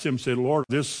trust him, say, Lord,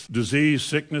 this disease,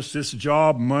 sickness, this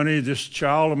job, money, this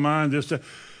child of mine, this, that.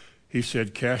 He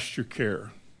said, cast your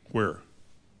care. Where?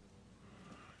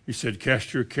 He said,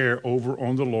 cast your care over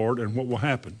on the Lord, and what will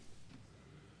happen?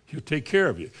 He'll take care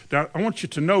of you. Now, I want you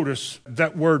to notice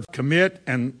that word commit,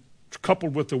 and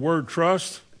coupled with the word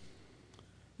trust,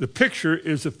 the picture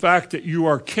is the fact that you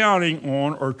are counting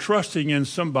on or trusting in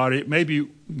somebody, maybe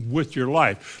with your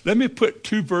life. Let me put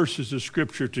two verses of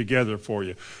Scripture together for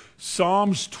you.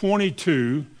 Psalms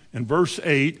 22 and verse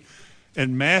 8,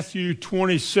 and Matthew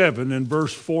 27 and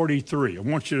verse 43. I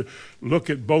want you to look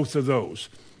at both of those.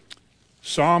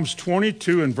 Psalms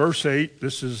 22 and verse 8,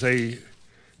 this is a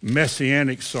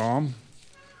messianic psalm.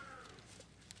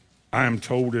 I am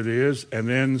told it is. And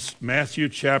then Matthew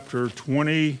chapter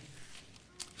 27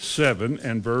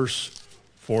 and verse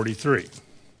 43.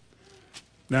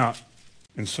 Now,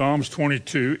 in Psalms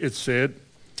 22, it said,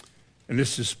 and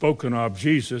this is spoken of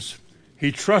Jesus,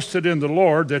 he trusted in the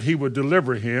Lord that he would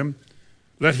deliver him.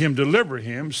 Let him deliver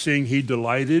him, seeing he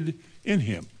delighted in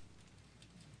him.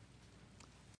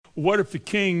 What if the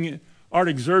king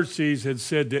Artaxerxes had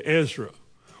said to Ezra,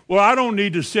 well, I don't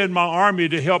need to send my army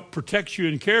to help protect you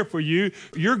and care for you.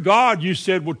 Your God, you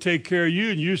said, will take care of you.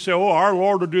 And you say, oh, our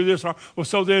Lord will do this. Well,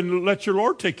 so then let your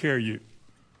Lord take care of you.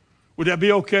 Would that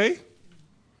be okay?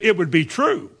 It would be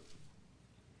true.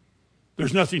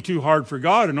 There's nothing too hard for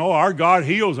God. And, oh, our God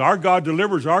heals, our God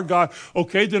delivers, our God.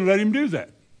 Okay, then let him do that.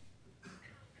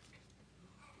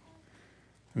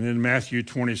 And then Matthew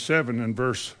 27 and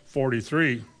verse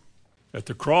 43, at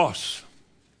the cross,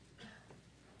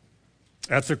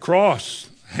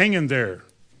 hanging there,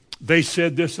 they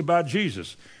said this about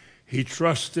Jesus. He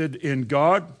trusted in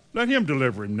God. Let him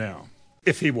deliver him now.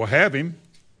 If he will have him,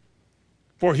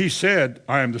 For he said,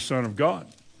 I am the Son of God.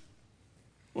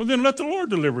 Well, then let the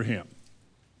Lord deliver him.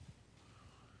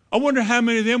 I wonder how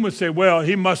many of them would say, well,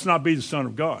 he must not be the Son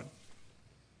of God.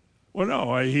 Well,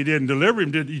 no, he didn't deliver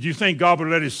him. Did you think God would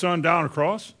let his son die on a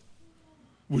cross?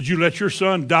 Would you let your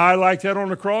son die like that on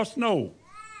the cross? No.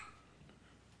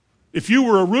 If you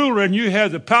were a ruler and you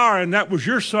had the power and that was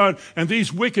your son and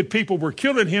these wicked people were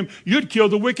killing him, you'd kill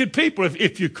the wicked people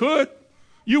if you could.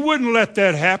 You wouldn't let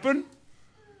that happen.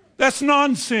 That's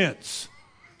nonsense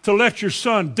to let your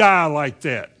son die like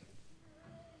that.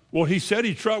 Well, he said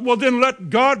he tried. Well, then let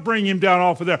God bring him down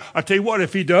off of there. I tell you what,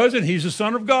 if he does it, he's the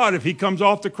Son of God. If he comes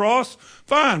off the cross,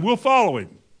 fine, we'll follow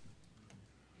him.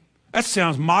 That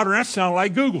sounds modern. That sounds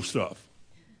like Google stuff.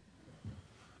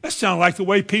 That sounds like the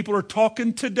way people are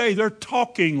talking today. They're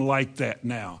talking like that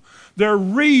now. They're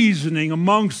reasoning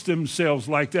amongst themselves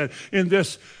like that in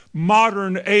this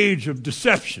modern age of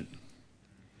deception.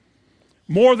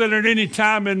 More than at any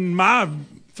time in my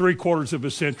 3/4 of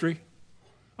a century.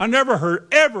 I never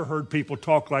ever heard people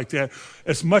talk like that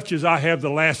as much as I have the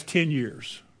last 10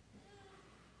 years.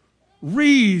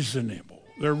 Reasonable.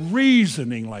 They're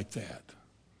reasoning like that.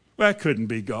 That couldn't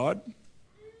be God.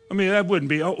 I mean, that wouldn't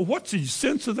be. What's the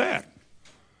sense of that?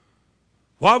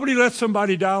 Why would he let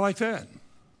somebody die like that?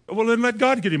 Well, then let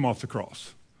God get him off the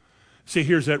cross. See,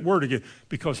 here's that word again.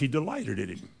 Because he delighted in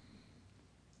him.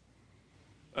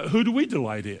 Who do we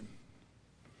delight in?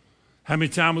 How many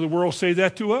times will the world say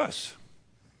that to us?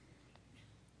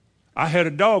 I had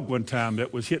a dog one time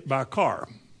that was hit by a car.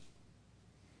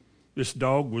 This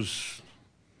dog was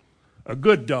a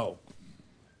good dog.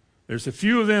 There's a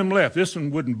few of them left. This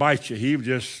one wouldn't bite you. He would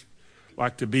just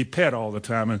like to be pet all the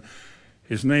time. And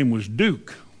his name was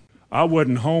Duke. I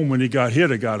wasn't home when he got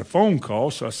hit. I got a phone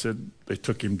call. So I said, they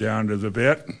took him down to the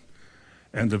vet.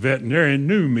 And the veterinarian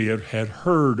knew me, had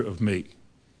heard of me.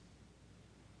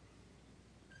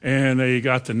 And they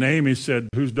got the name. He said,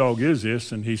 whose dog is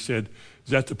this? And he said,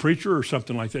 is that the preacher or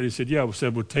something like that? He said, yeah. We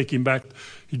said, we'll take him back.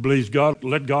 He believes God.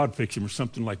 Let God fix him or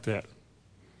something like that.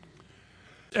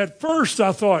 At first,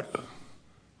 I thought,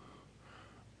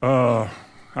 how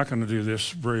can I do this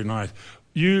very nice?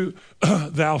 You,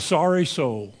 thou sorry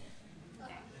soul.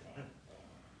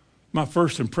 My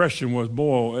first impression was,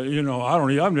 boy,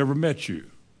 I've never met you.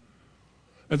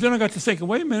 And then I got to thinking,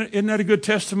 wait a minute, isn't that a good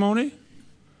testimony?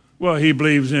 Well, he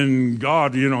believes in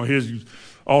God,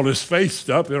 all this faith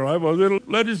stuff. Well, then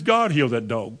let his God heal that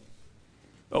dog.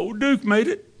 Old Duke made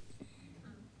it.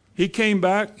 He came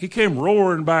back. He came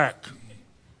roaring back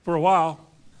for a while.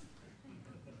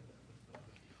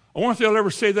 I wonder if they'll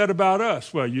ever say that about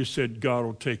us. Well, you said God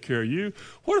will take care of you.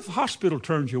 What if the hospital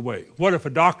turns you away? What if a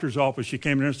doctor's office, you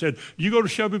came in there and said, you go to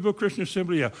Shelbyville Christian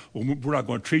Assembly? Yeah. Well, we're not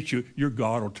going to treat you. Your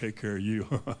God will take care of you.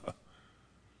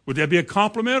 Would that be a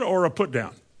compliment or a put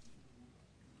down?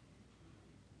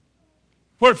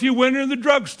 What if you went into the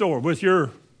drugstore with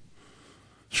your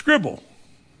scribble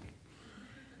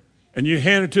and you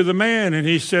hand it to the man and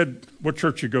he said, what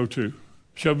church you go to?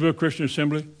 Shelbyville Christian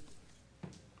Assembly?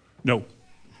 No, I'm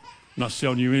not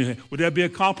selling you anything. Would that be a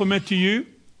compliment to you?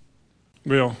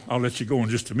 Well, I'll let you go in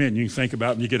just a minute. You can think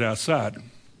about it when you get outside.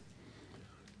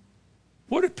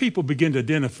 What if people begin to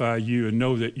identify you and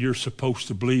know that you're supposed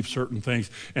to believe certain things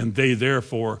and they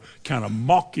therefore kind of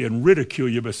mock you and ridicule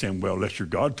you by saying, well, let your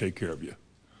God take care of you.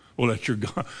 Well, let your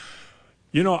God.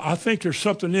 I think there's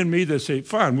something in me that say,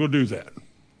 fine, we'll do that.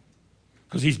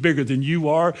 Because he's bigger than you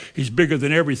are. He's bigger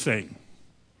than everything.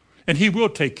 And he will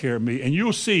take care of me. And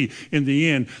you'll see in the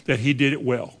end that he did it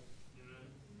well.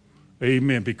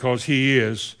 Amen. Because he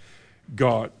is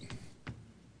God.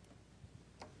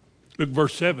 Look,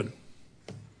 verse 7.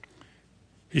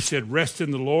 He said, rest in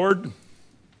the Lord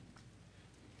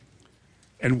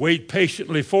and wait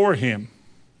patiently for him.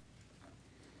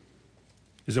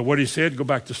 Is that what he said? Go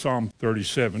back to Psalm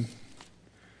 37.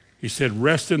 He said,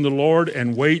 rest in the Lord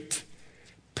and wait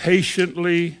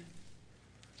patiently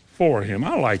for him.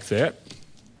 I like that.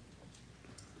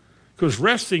 Because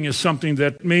resting is something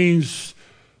that means,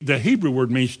 the Hebrew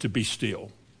word means to be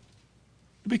still,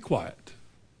 to be quiet.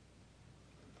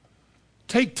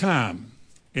 Take time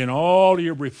in all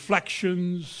your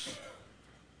reflections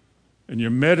and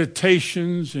your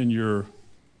meditations and your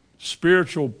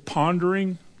spiritual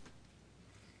pondering.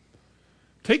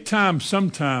 Take time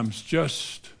sometimes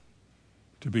just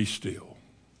to be still,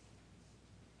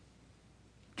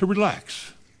 to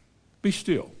relax, be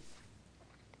still.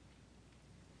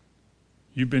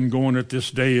 You've been going at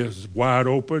this day as wide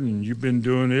open, and you've been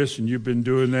doing this, and you've been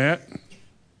doing that.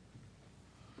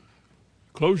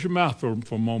 Close your mouth for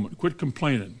a moment. Quit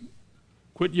complaining.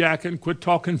 Quit yakking. Quit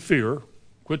talking fear.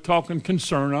 Quit talking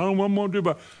concern. I don't know what I'm going to do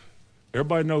about it.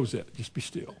 Everybody knows that. Just be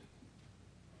still.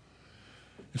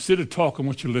 Instead of talking, I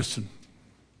want you to listen.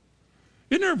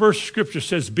 Isn't there a verse of Scripture that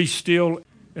says, be still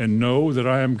and know that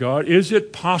I am God? Is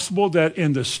it possible that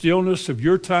in the stillness of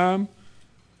your time,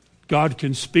 God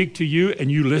can speak to you and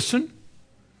you listen?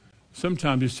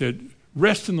 Sometimes he said,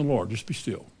 rest in the Lord. Just be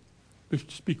still.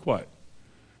 Just be quiet.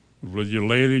 Whether you're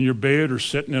laying in your bed or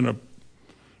sitting in a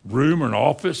room or an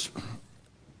office,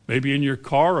 maybe in your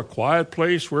car, a quiet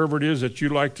place, wherever it is that you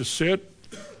like to sit,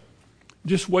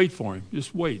 just wait for him.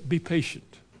 Just wait. Be patient.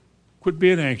 Quit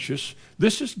being anxious.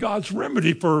 This is God's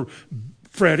remedy for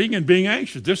fretting and being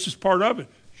anxious. This is part of it.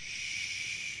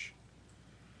 Shh.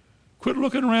 Quit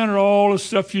looking around at all the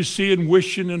stuff you see and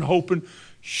wishing and hoping.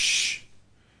 Shh.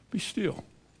 Be still.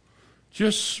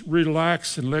 Just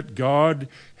relax and let God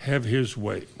have his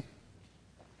way.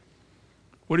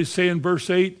 What did he say in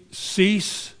verse 8?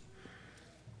 Cease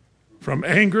from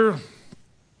anger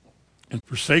and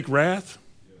forsake wrath.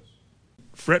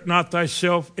 Fret not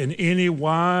thyself in any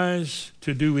wise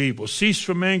to do evil. Cease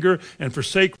from anger and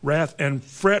forsake wrath, and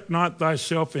fret not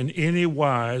thyself in any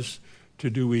wise to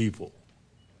do evil,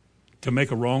 to make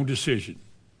a wrong decision.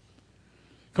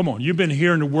 Come on, you've been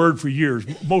hearing the word for years.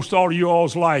 Most all of you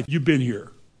all's life, you've been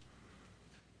here.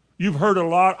 You've heard a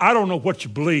lot. I don't know what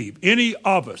you believe. Any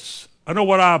of us. I know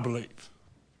what I believe.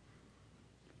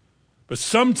 But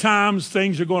sometimes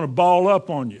things are going to ball up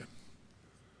on you.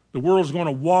 The world's going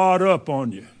to wad up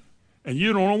on you, and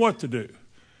you don't know what to do.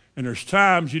 And there's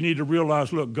times you need to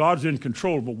realize, look, God's in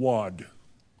control of a wad.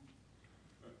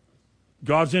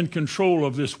 God's in control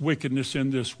of this wickedness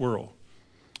in this world.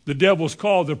 The devil's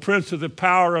called the prince of the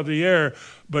power of the air,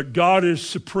 but God is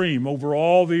supreme over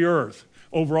all the earth,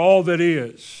 over all that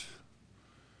is.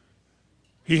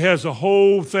 He has a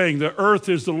whole thing. The earth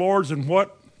is the Lord's and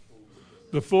what?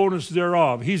 The fullness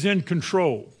thereof. He's in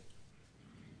control.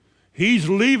 He's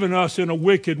leaving us in a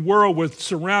wicked world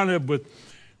surrounded with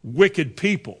wicked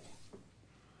people.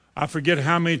 I forget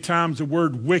how many times the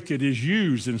word wicked is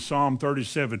used in Psalm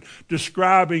 37,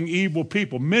 describing evil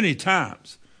people. Many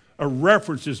times a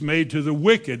reference is made to the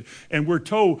wicked, and we're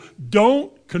told,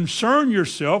 don't concern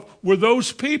yourself with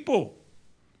those people.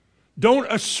 Don't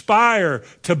aspire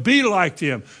to be like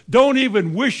them. Don't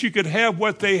even wish you could have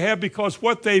what they have, because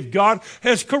what they've got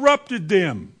has corrupted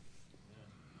them.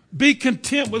 Be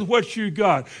content with what you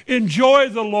got. Enjoy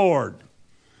the Lord.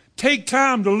 Take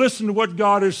time to listen to what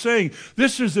God is saying.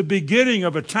 This is the beginning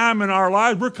of a time in our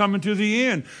lives. We're coming to the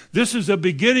end. This is a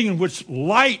beginning in which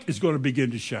light is going to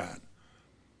begin to shine.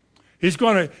 He's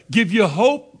going to give you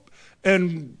hope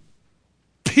and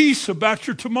peace about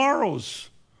your tomorrows.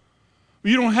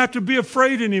 You don't have to be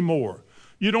afraid anymore.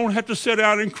 You don't have to sit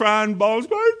out and cry and bawl.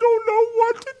 I don't know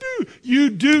what to do. You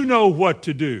do know what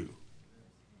to do.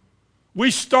 We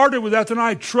started with that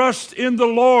tonight. Trust in the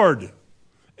Lord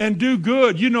and do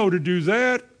good. You know to do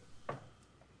that.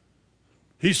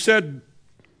 He said,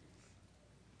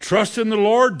 trust in the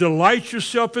Lord, delight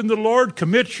yourself in the Lord,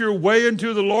 commit your way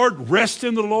into the Lord, rest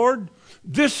in the Lord.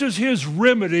 This is his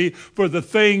remedy for the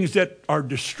things that are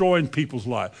destroying people's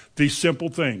lives. These simple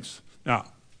things. Now,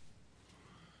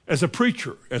 as a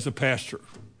preacher, as a pastor,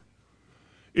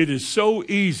 it is so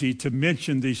easy to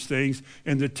mention these things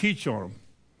and to teach on them.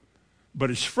 But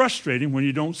it's frustrating when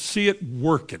you don't see it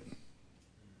working.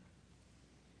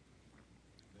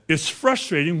 It's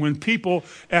frustrating when people,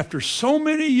 after so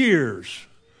many years,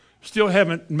 still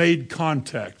haven't made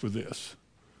contact with this.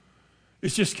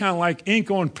 It's just kind of like ink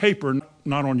on paper,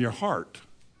 not on your heart.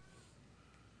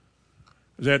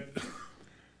 That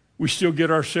we still get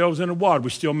ourselves in a wad. We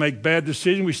still make bad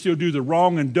decisions. We still do the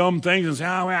wrong and dumb things and say,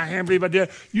 oh, I can't believe I did.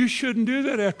 You shouldn't do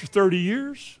that after 30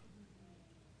 years.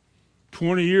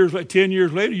 20 years, 10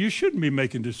 years later, you shouldn't be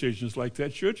making decisions like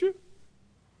that, should you?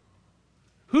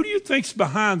 Who do you think's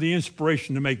behind the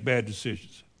inspiration to make bad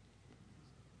decisions?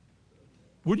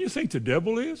 Wouldn't you think the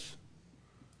devil is?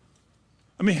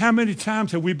 I mean, how many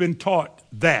times have we been taught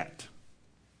that?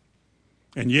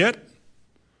 And yet,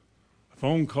 a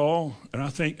phone call, and I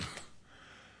think,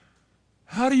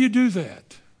 how do you do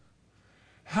that?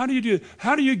 How do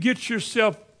you get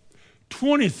yourself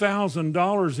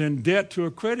 $20,000 in debt to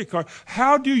a credit card?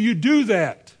 How do you do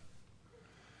that?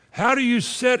 How do you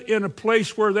sit in a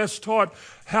place where that's taught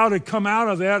how to come out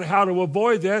of that, how to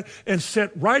avoid that, and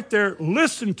sit right there,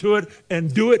 listen to it,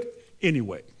 and do it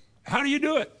anyway? How do you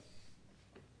do it?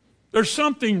 There's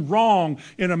something wrong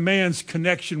in a man's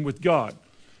connection with God.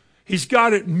 He's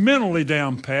got it mentally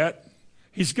down pat.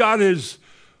 He's got his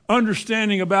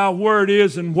understanding about where it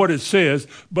is and what it says,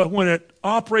 but when it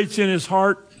operates in his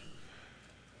heart,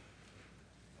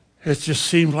 it just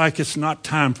seems like it's not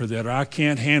time for that, or I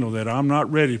can't handle that, or I'm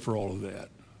not ready for all of that.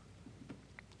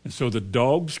 And so the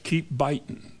dogs keep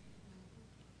biting.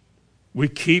 We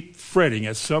keep fretting.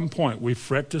 At some point, we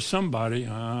fret to somebody.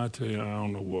 I tell you, I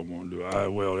don't know what I'm going to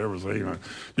do. Everything.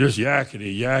 Just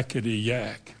yakety, yakety,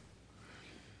 yak.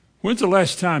 When's the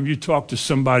last time you talked to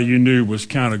somebody you knew was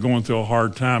kind of going through a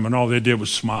hard time and all they did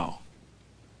was smile?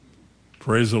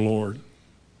 Praise the Lord.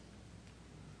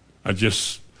 I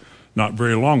just, not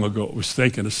very long ago, was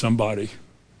thinking of somebody.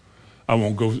 I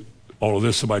won't go all of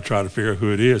this, somebody try to figure out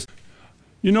who it is.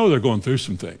 You know they're going through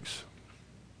some things.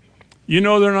 You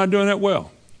know they're not doing that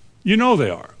well. You know they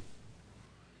are.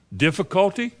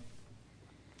 Difficulty.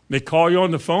 They call you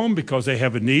on the phone because they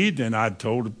have a need, and I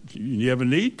told them, you have a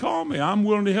need? Call me. I'm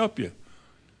willing to help you.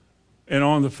 And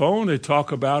on the phone, they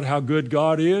talk about how good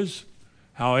God is,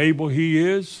 how able he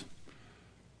is.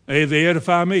 They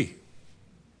edify me.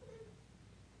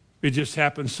 It just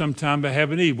happens sometime to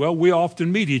have a need. Well, we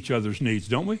often meet each other's needs,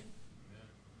 don't we?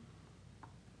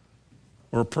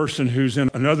 Or a person who's in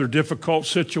another difficult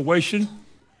situation,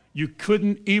 you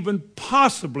couldn't even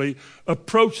possibly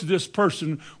approach this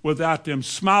person without them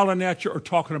smiling at you or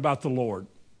talking about the Lord.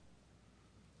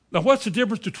 Now, what's the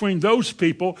difference between those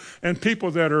people and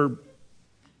people that are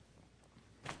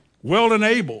well and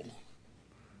able,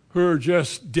 who are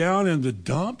just down in the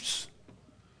dumps,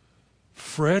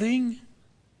 fretting,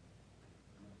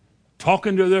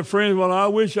 talking to their friends, well, I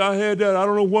wish I had that. I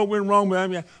don't know what went wrong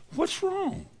with me. What's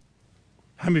wrong?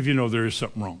 How many of you know there is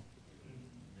something wrong?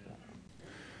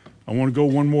 I want to go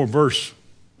one more verse.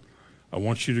 I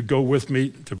want you to go with me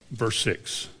to verse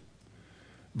 6.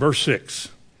 Verse 6.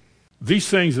 These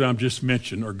things that I've just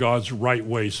mentioned are God's right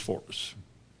ways for us.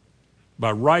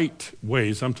 By right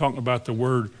ways, I'm talking about the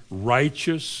word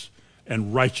righteous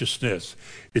and righteousness.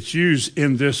 It's used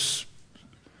in this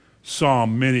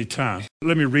psalm many times.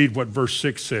 Let me read what verse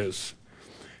 6 says.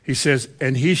 He says,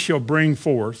 and he shall bring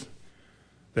forth,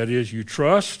 that is, you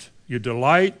trust, you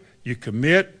delight, you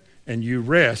commit, and you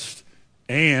rest,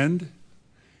 and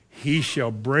he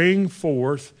shall bring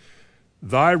forth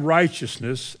thy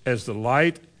righteousness as the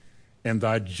light and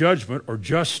thy judgment or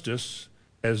justice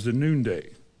as the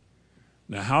noonday.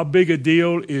 Now, how big a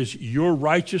deal is your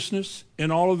righteousness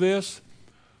in all of this?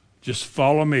 Just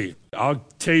follow me. I'll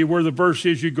tell you where the verse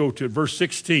is. You go to it. Verse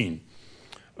 16.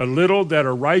 A little that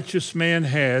a righteous man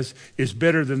has is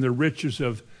better than the riches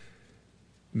of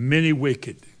many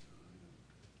wicked.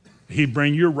 He'd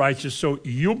bring your righteousness, so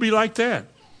you'll be like that.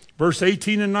 Verse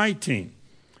 18 and 19.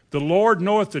 The Lord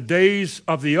knoweth the days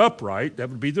of the upright, that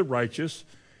would be the righteous,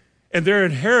 and their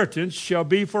inheritance shall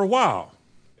be for a while.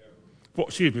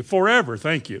 Forever,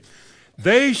 thank you.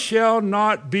 They shall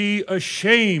not be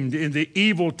ashamed in the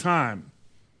evil time,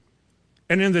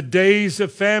 and in the days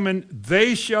of famine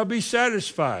they shall be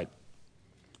satisfied.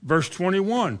 Verse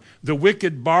 21, the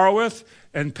wicked borroweth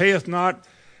and payeth not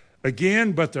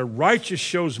again, but the righteous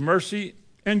shows mercy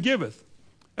and giveth.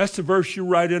 That's the verse you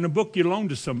write in a book you loan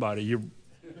to somebody.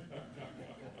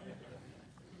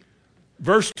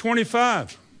 Verse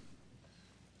 25,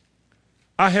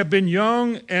 I have been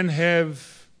young and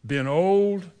have been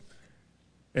old,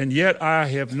 and yet I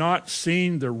have not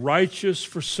seen the righteous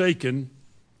forsaken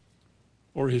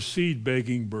or his seed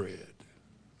begging bread.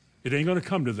 It ain't going to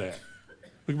come to that.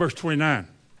 Look at verse 29.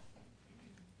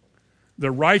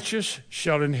 The righteous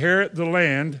shall inherit the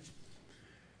land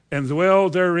and dwell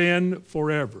therein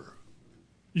forever.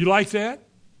 You like that?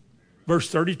 Verse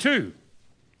 32.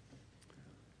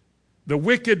 The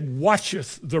wicked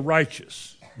watcheth the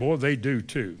righteous. Boy, they do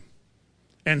too.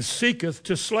 And seeketh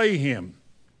to slay him.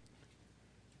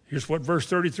 Here's what verse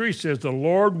 33 says. The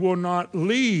Lord will not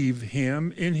leave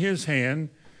him in his hand,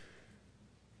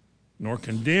 nor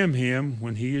condemn him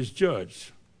when he is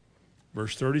judged.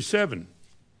 Verse 37.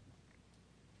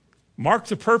 Mark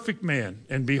the perfect man,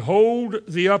 and behold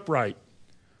the upright,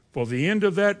 for the end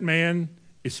of that man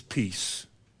is peace.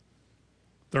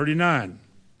 39.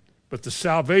 But the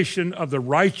salvation of the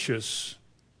righteous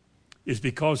is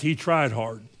because he tried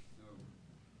hard.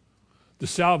 The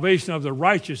salvation of the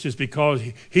righteous is because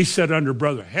he sat under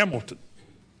Brother Hamilton.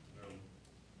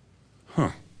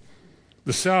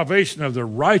 The salvation of the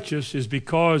righteous is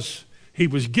because he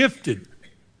was gifted.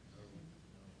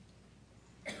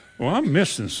 Well, I'm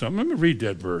missing something. Let me read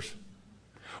that verse.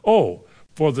 Oh,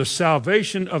 for the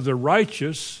salvation of the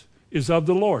righteous is of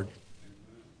the Lord.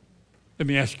 Let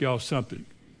me ask y'all something.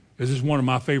 This is one of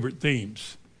my favorite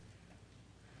themes.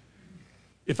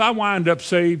 If I wind up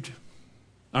saved,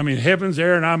 I mean, heaven's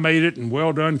there and I made it and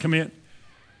well done, come in.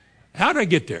 How did I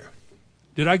get there?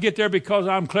 Did I get there because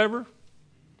I'm clever?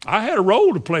 I had a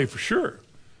role to play for sure.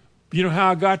 You know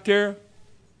how I got there?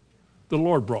 The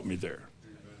Lord brought me there.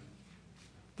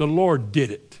 The Lord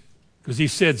did it because he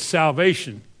said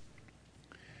salvation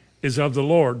is of the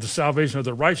Lord, the salvation of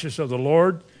the righteous of the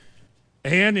Lord.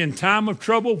 And in time of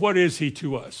trouble, what is he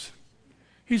to us?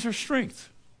 He's our strength.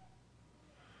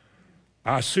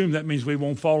 I assume that means we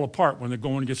won't fall apart when the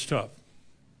going gets tough.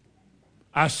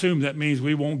 I assume that means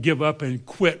we won't give up and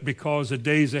quit because the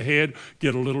days ahead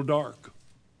get a little dark,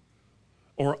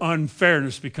 or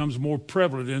unfairness becomes more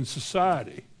prevalent in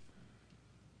society.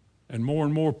 And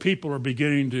more people are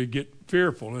beginning to get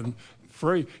fearful and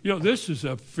afraid. You know, this is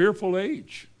a fearful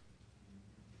age.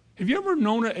 Have you ever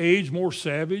known an age more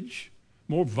savage,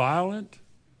 more violent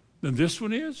than this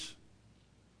one is?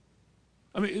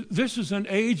 I mean, this is an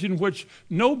age in which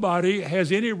nobody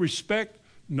has any respect.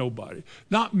 Nobody.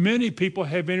 Not many people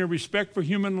have any respect for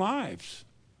human lives.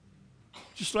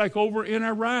 Just like over in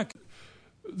Iraq,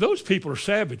 those people are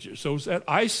savages. Those, that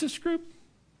ISIS group,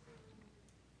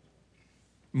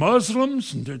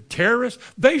 Muslims and the terrorists,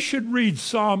 they should read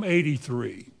Psalm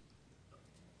 83.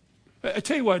 I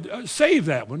tell you what, save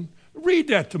that one. Read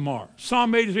that tomorrow.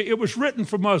 Psalm 83, it was written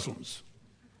for Muslims.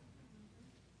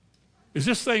 Is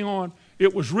this thing on?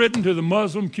 It was written to the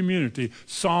Muslim community,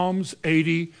 Psalms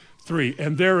 83,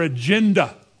 and their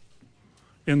agenda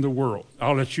in the world.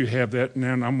 I'll let you have that, and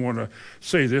then I'm going to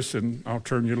say this, and I'll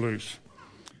turn you loose.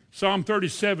 Psalm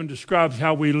 37 describes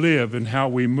how we live and how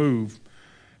we move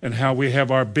and how we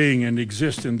have our being and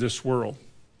exist in this world.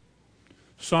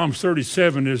 Psalm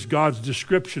 37 is God's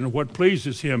description of what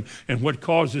pleases him and what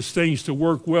causes things to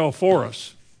work well for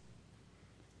us.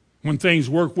 When things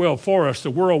work well for us,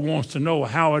 the world wants to know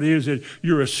how it is that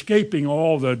you're escaping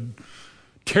all the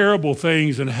terrible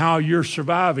things and how you're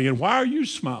surviving. And why are you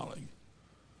smiling?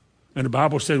 And the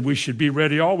Bible said we should be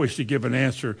ready always to give an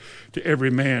answer to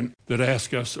every man that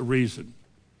asks us a reason.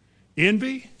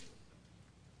 Envy?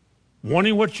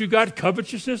 Wanting what you got?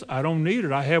 Covetousness? I don't need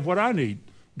it. I have what I need.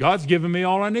 God's given me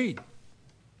all I need.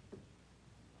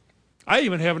 I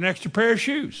even have an extra pair of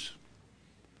shoes.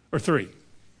 Or 3.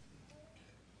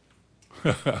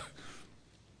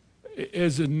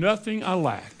 Is there nothing I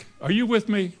lack? Are you with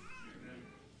me?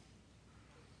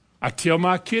 I tell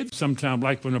my kids sometimes,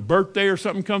 like when a birthday or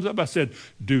something comes up, I said,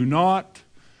 do not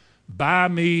buy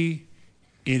me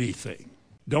anything.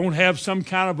 Don't have some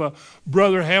kind of a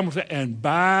Brother Hamilton and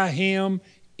buy him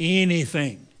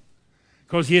anything.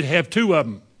 Because he'd have 2 of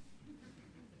them.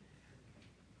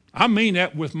 I mean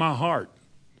that with my heart.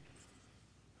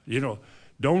 You know,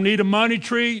 don't need a money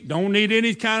tree. Don't need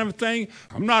any kind of thing.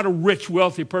 I'm not a rich,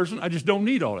 wealthy person. I just don't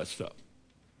need all that stuff.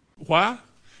 Why?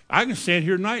 I can stand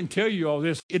here tonight and tell you all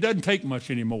this. It doesn't take much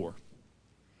anymore.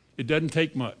 It doesn't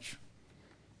take much.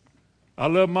 I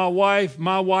love my wife.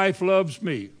 My wife loves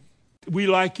me. We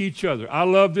like each other. I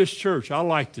love this church. I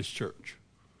like this church.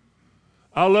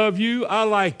 I love you. I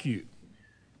like you.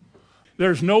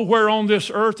 There's nowhere on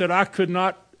this earth that I could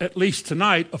not, at least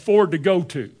tonight, afford to go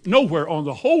to. Nowhere on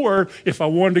the whole earth if I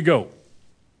wanted to go.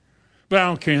 But I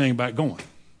don't care anything about going.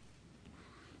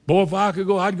 Boy, if I could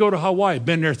go, I'd go to Hawaii.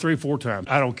 Been there 3 or 4 times.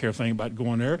 I don't care a thing about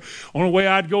going there. Only way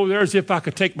I'd go there is if I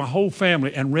could take my whole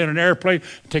family and rent an airplane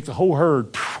and take the whole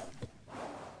herd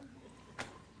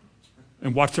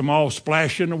and watch them all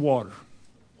splash in the water.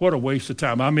 What a waste of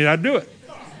time. I mean, I'd do it.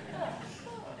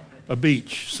 A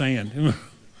beach, sand.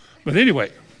 But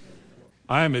anyway,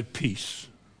 I am at peace.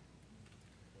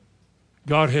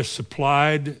 God has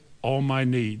supplied all my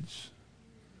needs.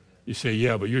 You say,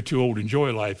 yeah, but you're too old to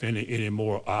enjoy life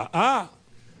anymore.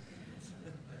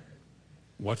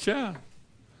 Watch out.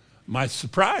 Might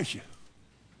surprise you.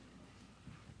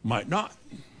 Might not.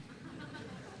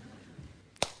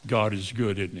 God is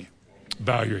good, isn't he?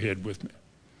 Bow your head with me.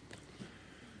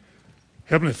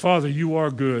 Heavenly Father, you are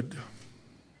good.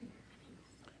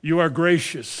 You are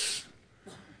gracious.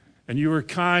 And you are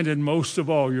kind, and most of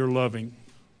all, you're loving.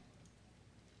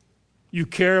 You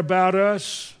care about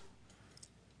us.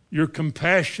 Your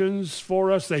compassions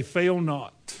for us, they fail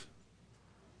not.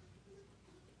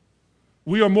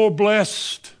 We are more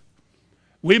blessed.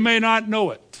 We may not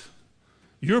know it.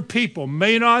 Your people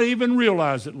may not even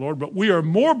realize it, Lord, but we are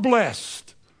more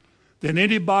blessed than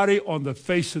anybody on the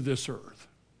face of this earth.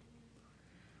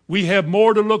 We have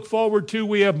more to look forward to.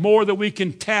 We have more that we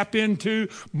can tap into,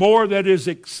 more that is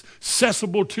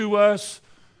accessible to us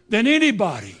than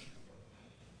anybody.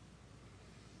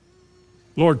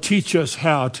 Lord, teach us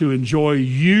how to enjoy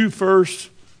you first,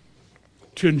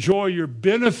 to enjoy your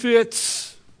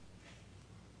benefits,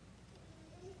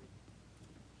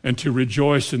 and to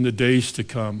rejoice in the days to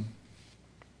come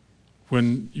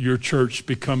when your church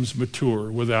becomes mature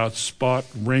without spot,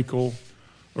 wrinkle,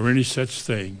 or any such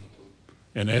thing.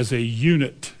 And as a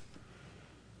unit,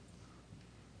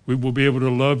 we will be able to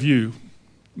love you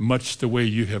much the way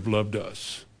you have loved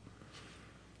us.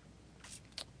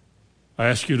 I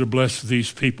ask you to bless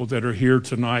these people that are here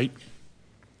tonight,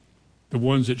 the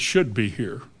ones that should be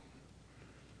here.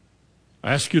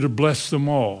 I ask you to bless them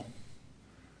all.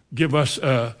 Give us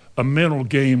a mental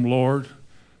game, Lord,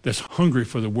 that's hungry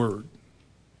for the word.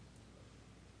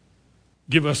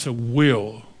 Give us a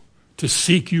will to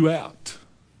seek you out.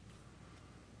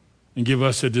 And give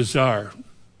us a desire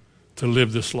to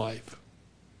live this life.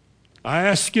 I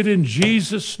ask it in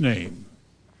Jesus' name.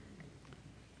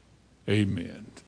 Amen.